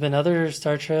think if there's been other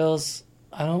star trails.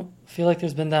 I don't feel like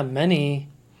there's been that many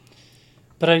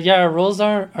But our rules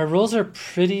are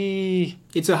pretty.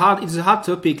 It's a hard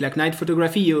topic. Like night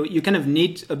photography, you kind of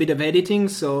need a bit of editing,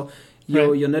 so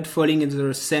you're not falling into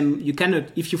the same. You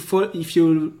cannot if you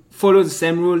follow the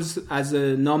same rules as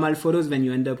normal photos, then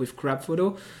you end up with crap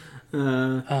photo.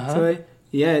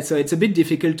 So it's a bit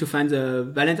difficult to find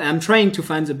the balance. I'm trying to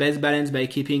find the best balance by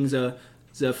keeping the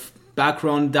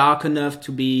background dark enough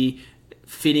to be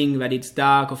feeling that it's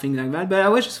dark or things like that. But I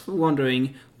was just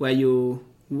wondering where you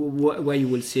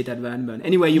will sit at that. But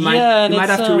anyway, you might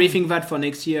have to rethink that for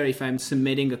next year if I'm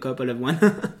submitting a couple of one.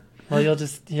 Well, you'll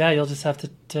just have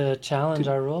to challenge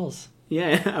our rules.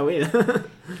 Yeah, I will.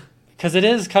 Because it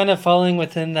is kind of falling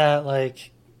within that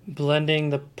like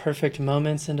blending the perfect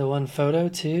moments into one photo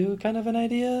too, kind of an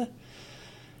idea.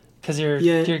 Because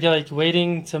you're like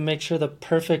waiting to make sure the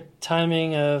perfect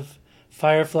timing of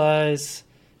fireflies,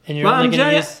 and you're only going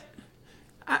to use.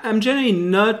 I'm generally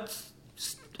not.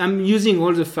 I'm using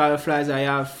all the fireflies I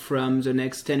have from the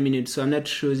next 10 minutes, so I'm not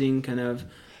choosing kind of.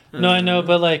 No, I know,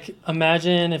 but like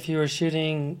imagine if you were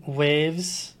shooting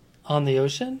waves on the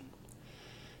ocean,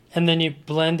 and then you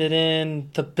blended in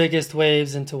the biggest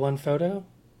waves into one photo.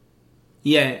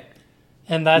 Yeah.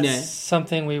 And that's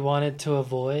something we wanted to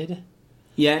avoid.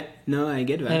 Yeah, no, I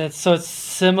get that. And it's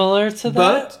similar to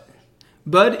that.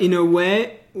 But in a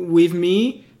way, with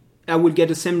me, I would get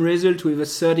the same result with a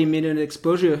 30-minute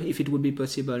exposure if it would be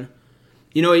possible.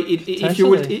 You know, if you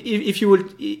will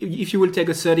take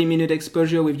a 30-minute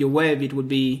exposure with your wave, it would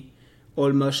be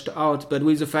almost out. But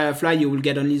with the firefly, you will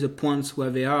get only the points where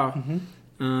they are.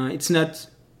 Mm-hmm. It's not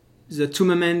the two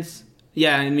moments.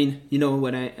 Yeah, I mean, you know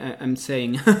what I'm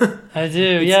saying. I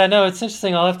do. Yeah, no, it's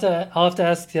interesting. I'll have to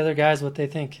ask the other guys what they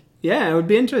think. Yeah, it would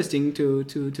be interesting to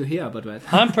hear about that.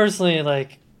 I'm personally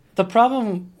like, the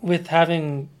problem with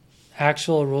having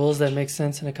actual rules that make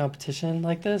sense in a competition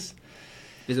like this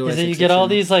is that you get all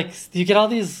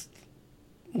these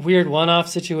weird one-off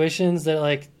situations that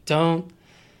like don't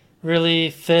really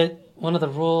fit one of the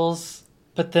rules.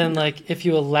 But then like if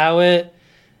you allow it,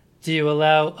 do you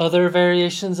allow other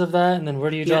variations of that? And then where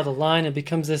do you draw the line? It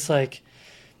becomes this like,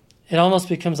 it almost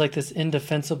becomes like this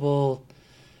indefensible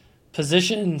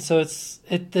position. So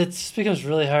it just becomes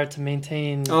really hard to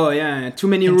maintain. Oh yeah, too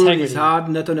many rules is hard.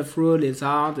 Not enough rule is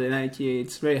hard. Like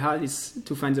it's very hard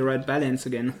to find the right balance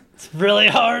again. It's really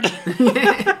hard.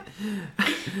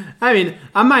 I mean,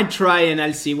 I might try and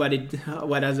I'll see what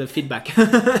has a feedback.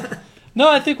 No,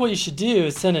 I think what you should do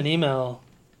is send an email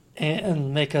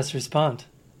and make us respond.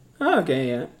 Oh,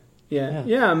 okay, yeah.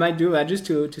 I might do that just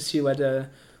to see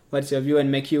what's your view and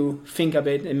make you think a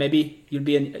bit, and maybe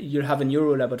you'll have a new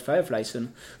rule about fireflies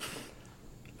soon.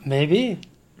 Maybe.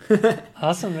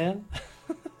 Awesome, man.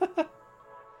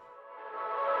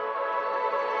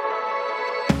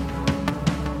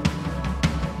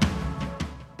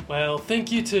 Well,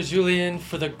 thank you to Julien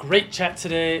for the great chat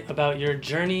today about your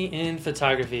journey in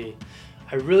photography.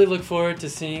 I really look forward to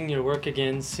seeing your work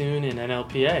again soon in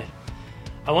NLPA.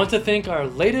 I want to thank our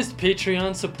latest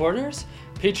Patreon supporters.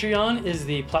 Patreon is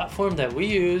the platform that we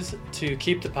use to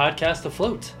keep the podcast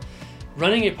afloat.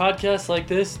 Running a podcast like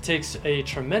this takes a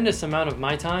tremendous amount of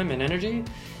my time and energy,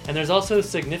 and there's also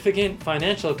significant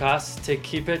financial costs to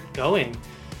keep it going.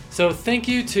 So thank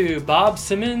you to Bob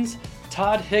Simmons,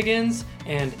 Todd Higgins,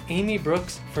 and Amy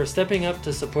Brooks for stepping up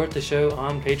to support the show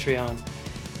on Patreon.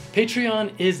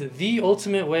 Patreon is the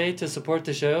ultimate way to support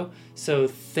the show, so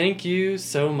thank you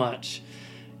so much.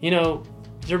 You know,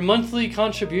 your monthly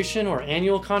contribution or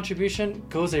annual contribution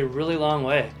goes a really long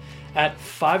way. At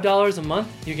 $5 a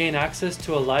month, you gain access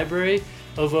to a library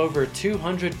of over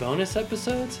 200 bonus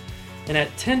episodes. And at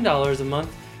 $10 a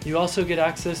month, you also get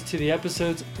access to the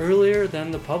episodes earlier than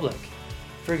the public.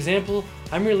 For example,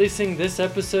 I'm releasing this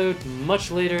episode much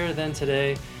later than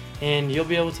today, and you'll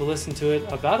be able to listen to it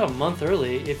about a month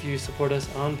early if you support us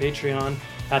on Patreon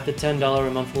at the $10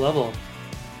 a month level.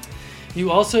 You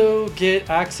also get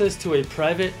access to a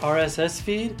private RSS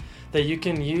feed that you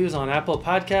can use on Apple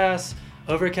Podcasts,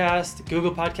 Overcast,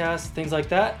 Google Podcasts, things like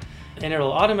that. And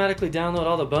it'll automatically download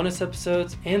all the bonus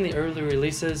episodes and the early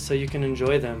releases so you can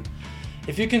enjoy them.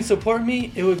 If you can support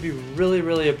me, it would be really,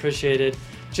 really appreciated.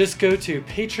 Just go to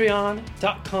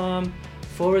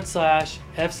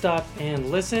patreon.com/fstop and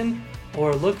listen,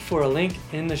 or look for a link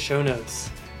in the show notes.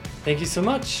 Thank you so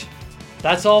much.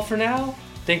 That's all for now.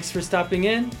 Thanks for stopping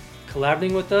in,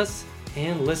 collaborating with us,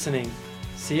 and listening.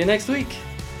 See you next week.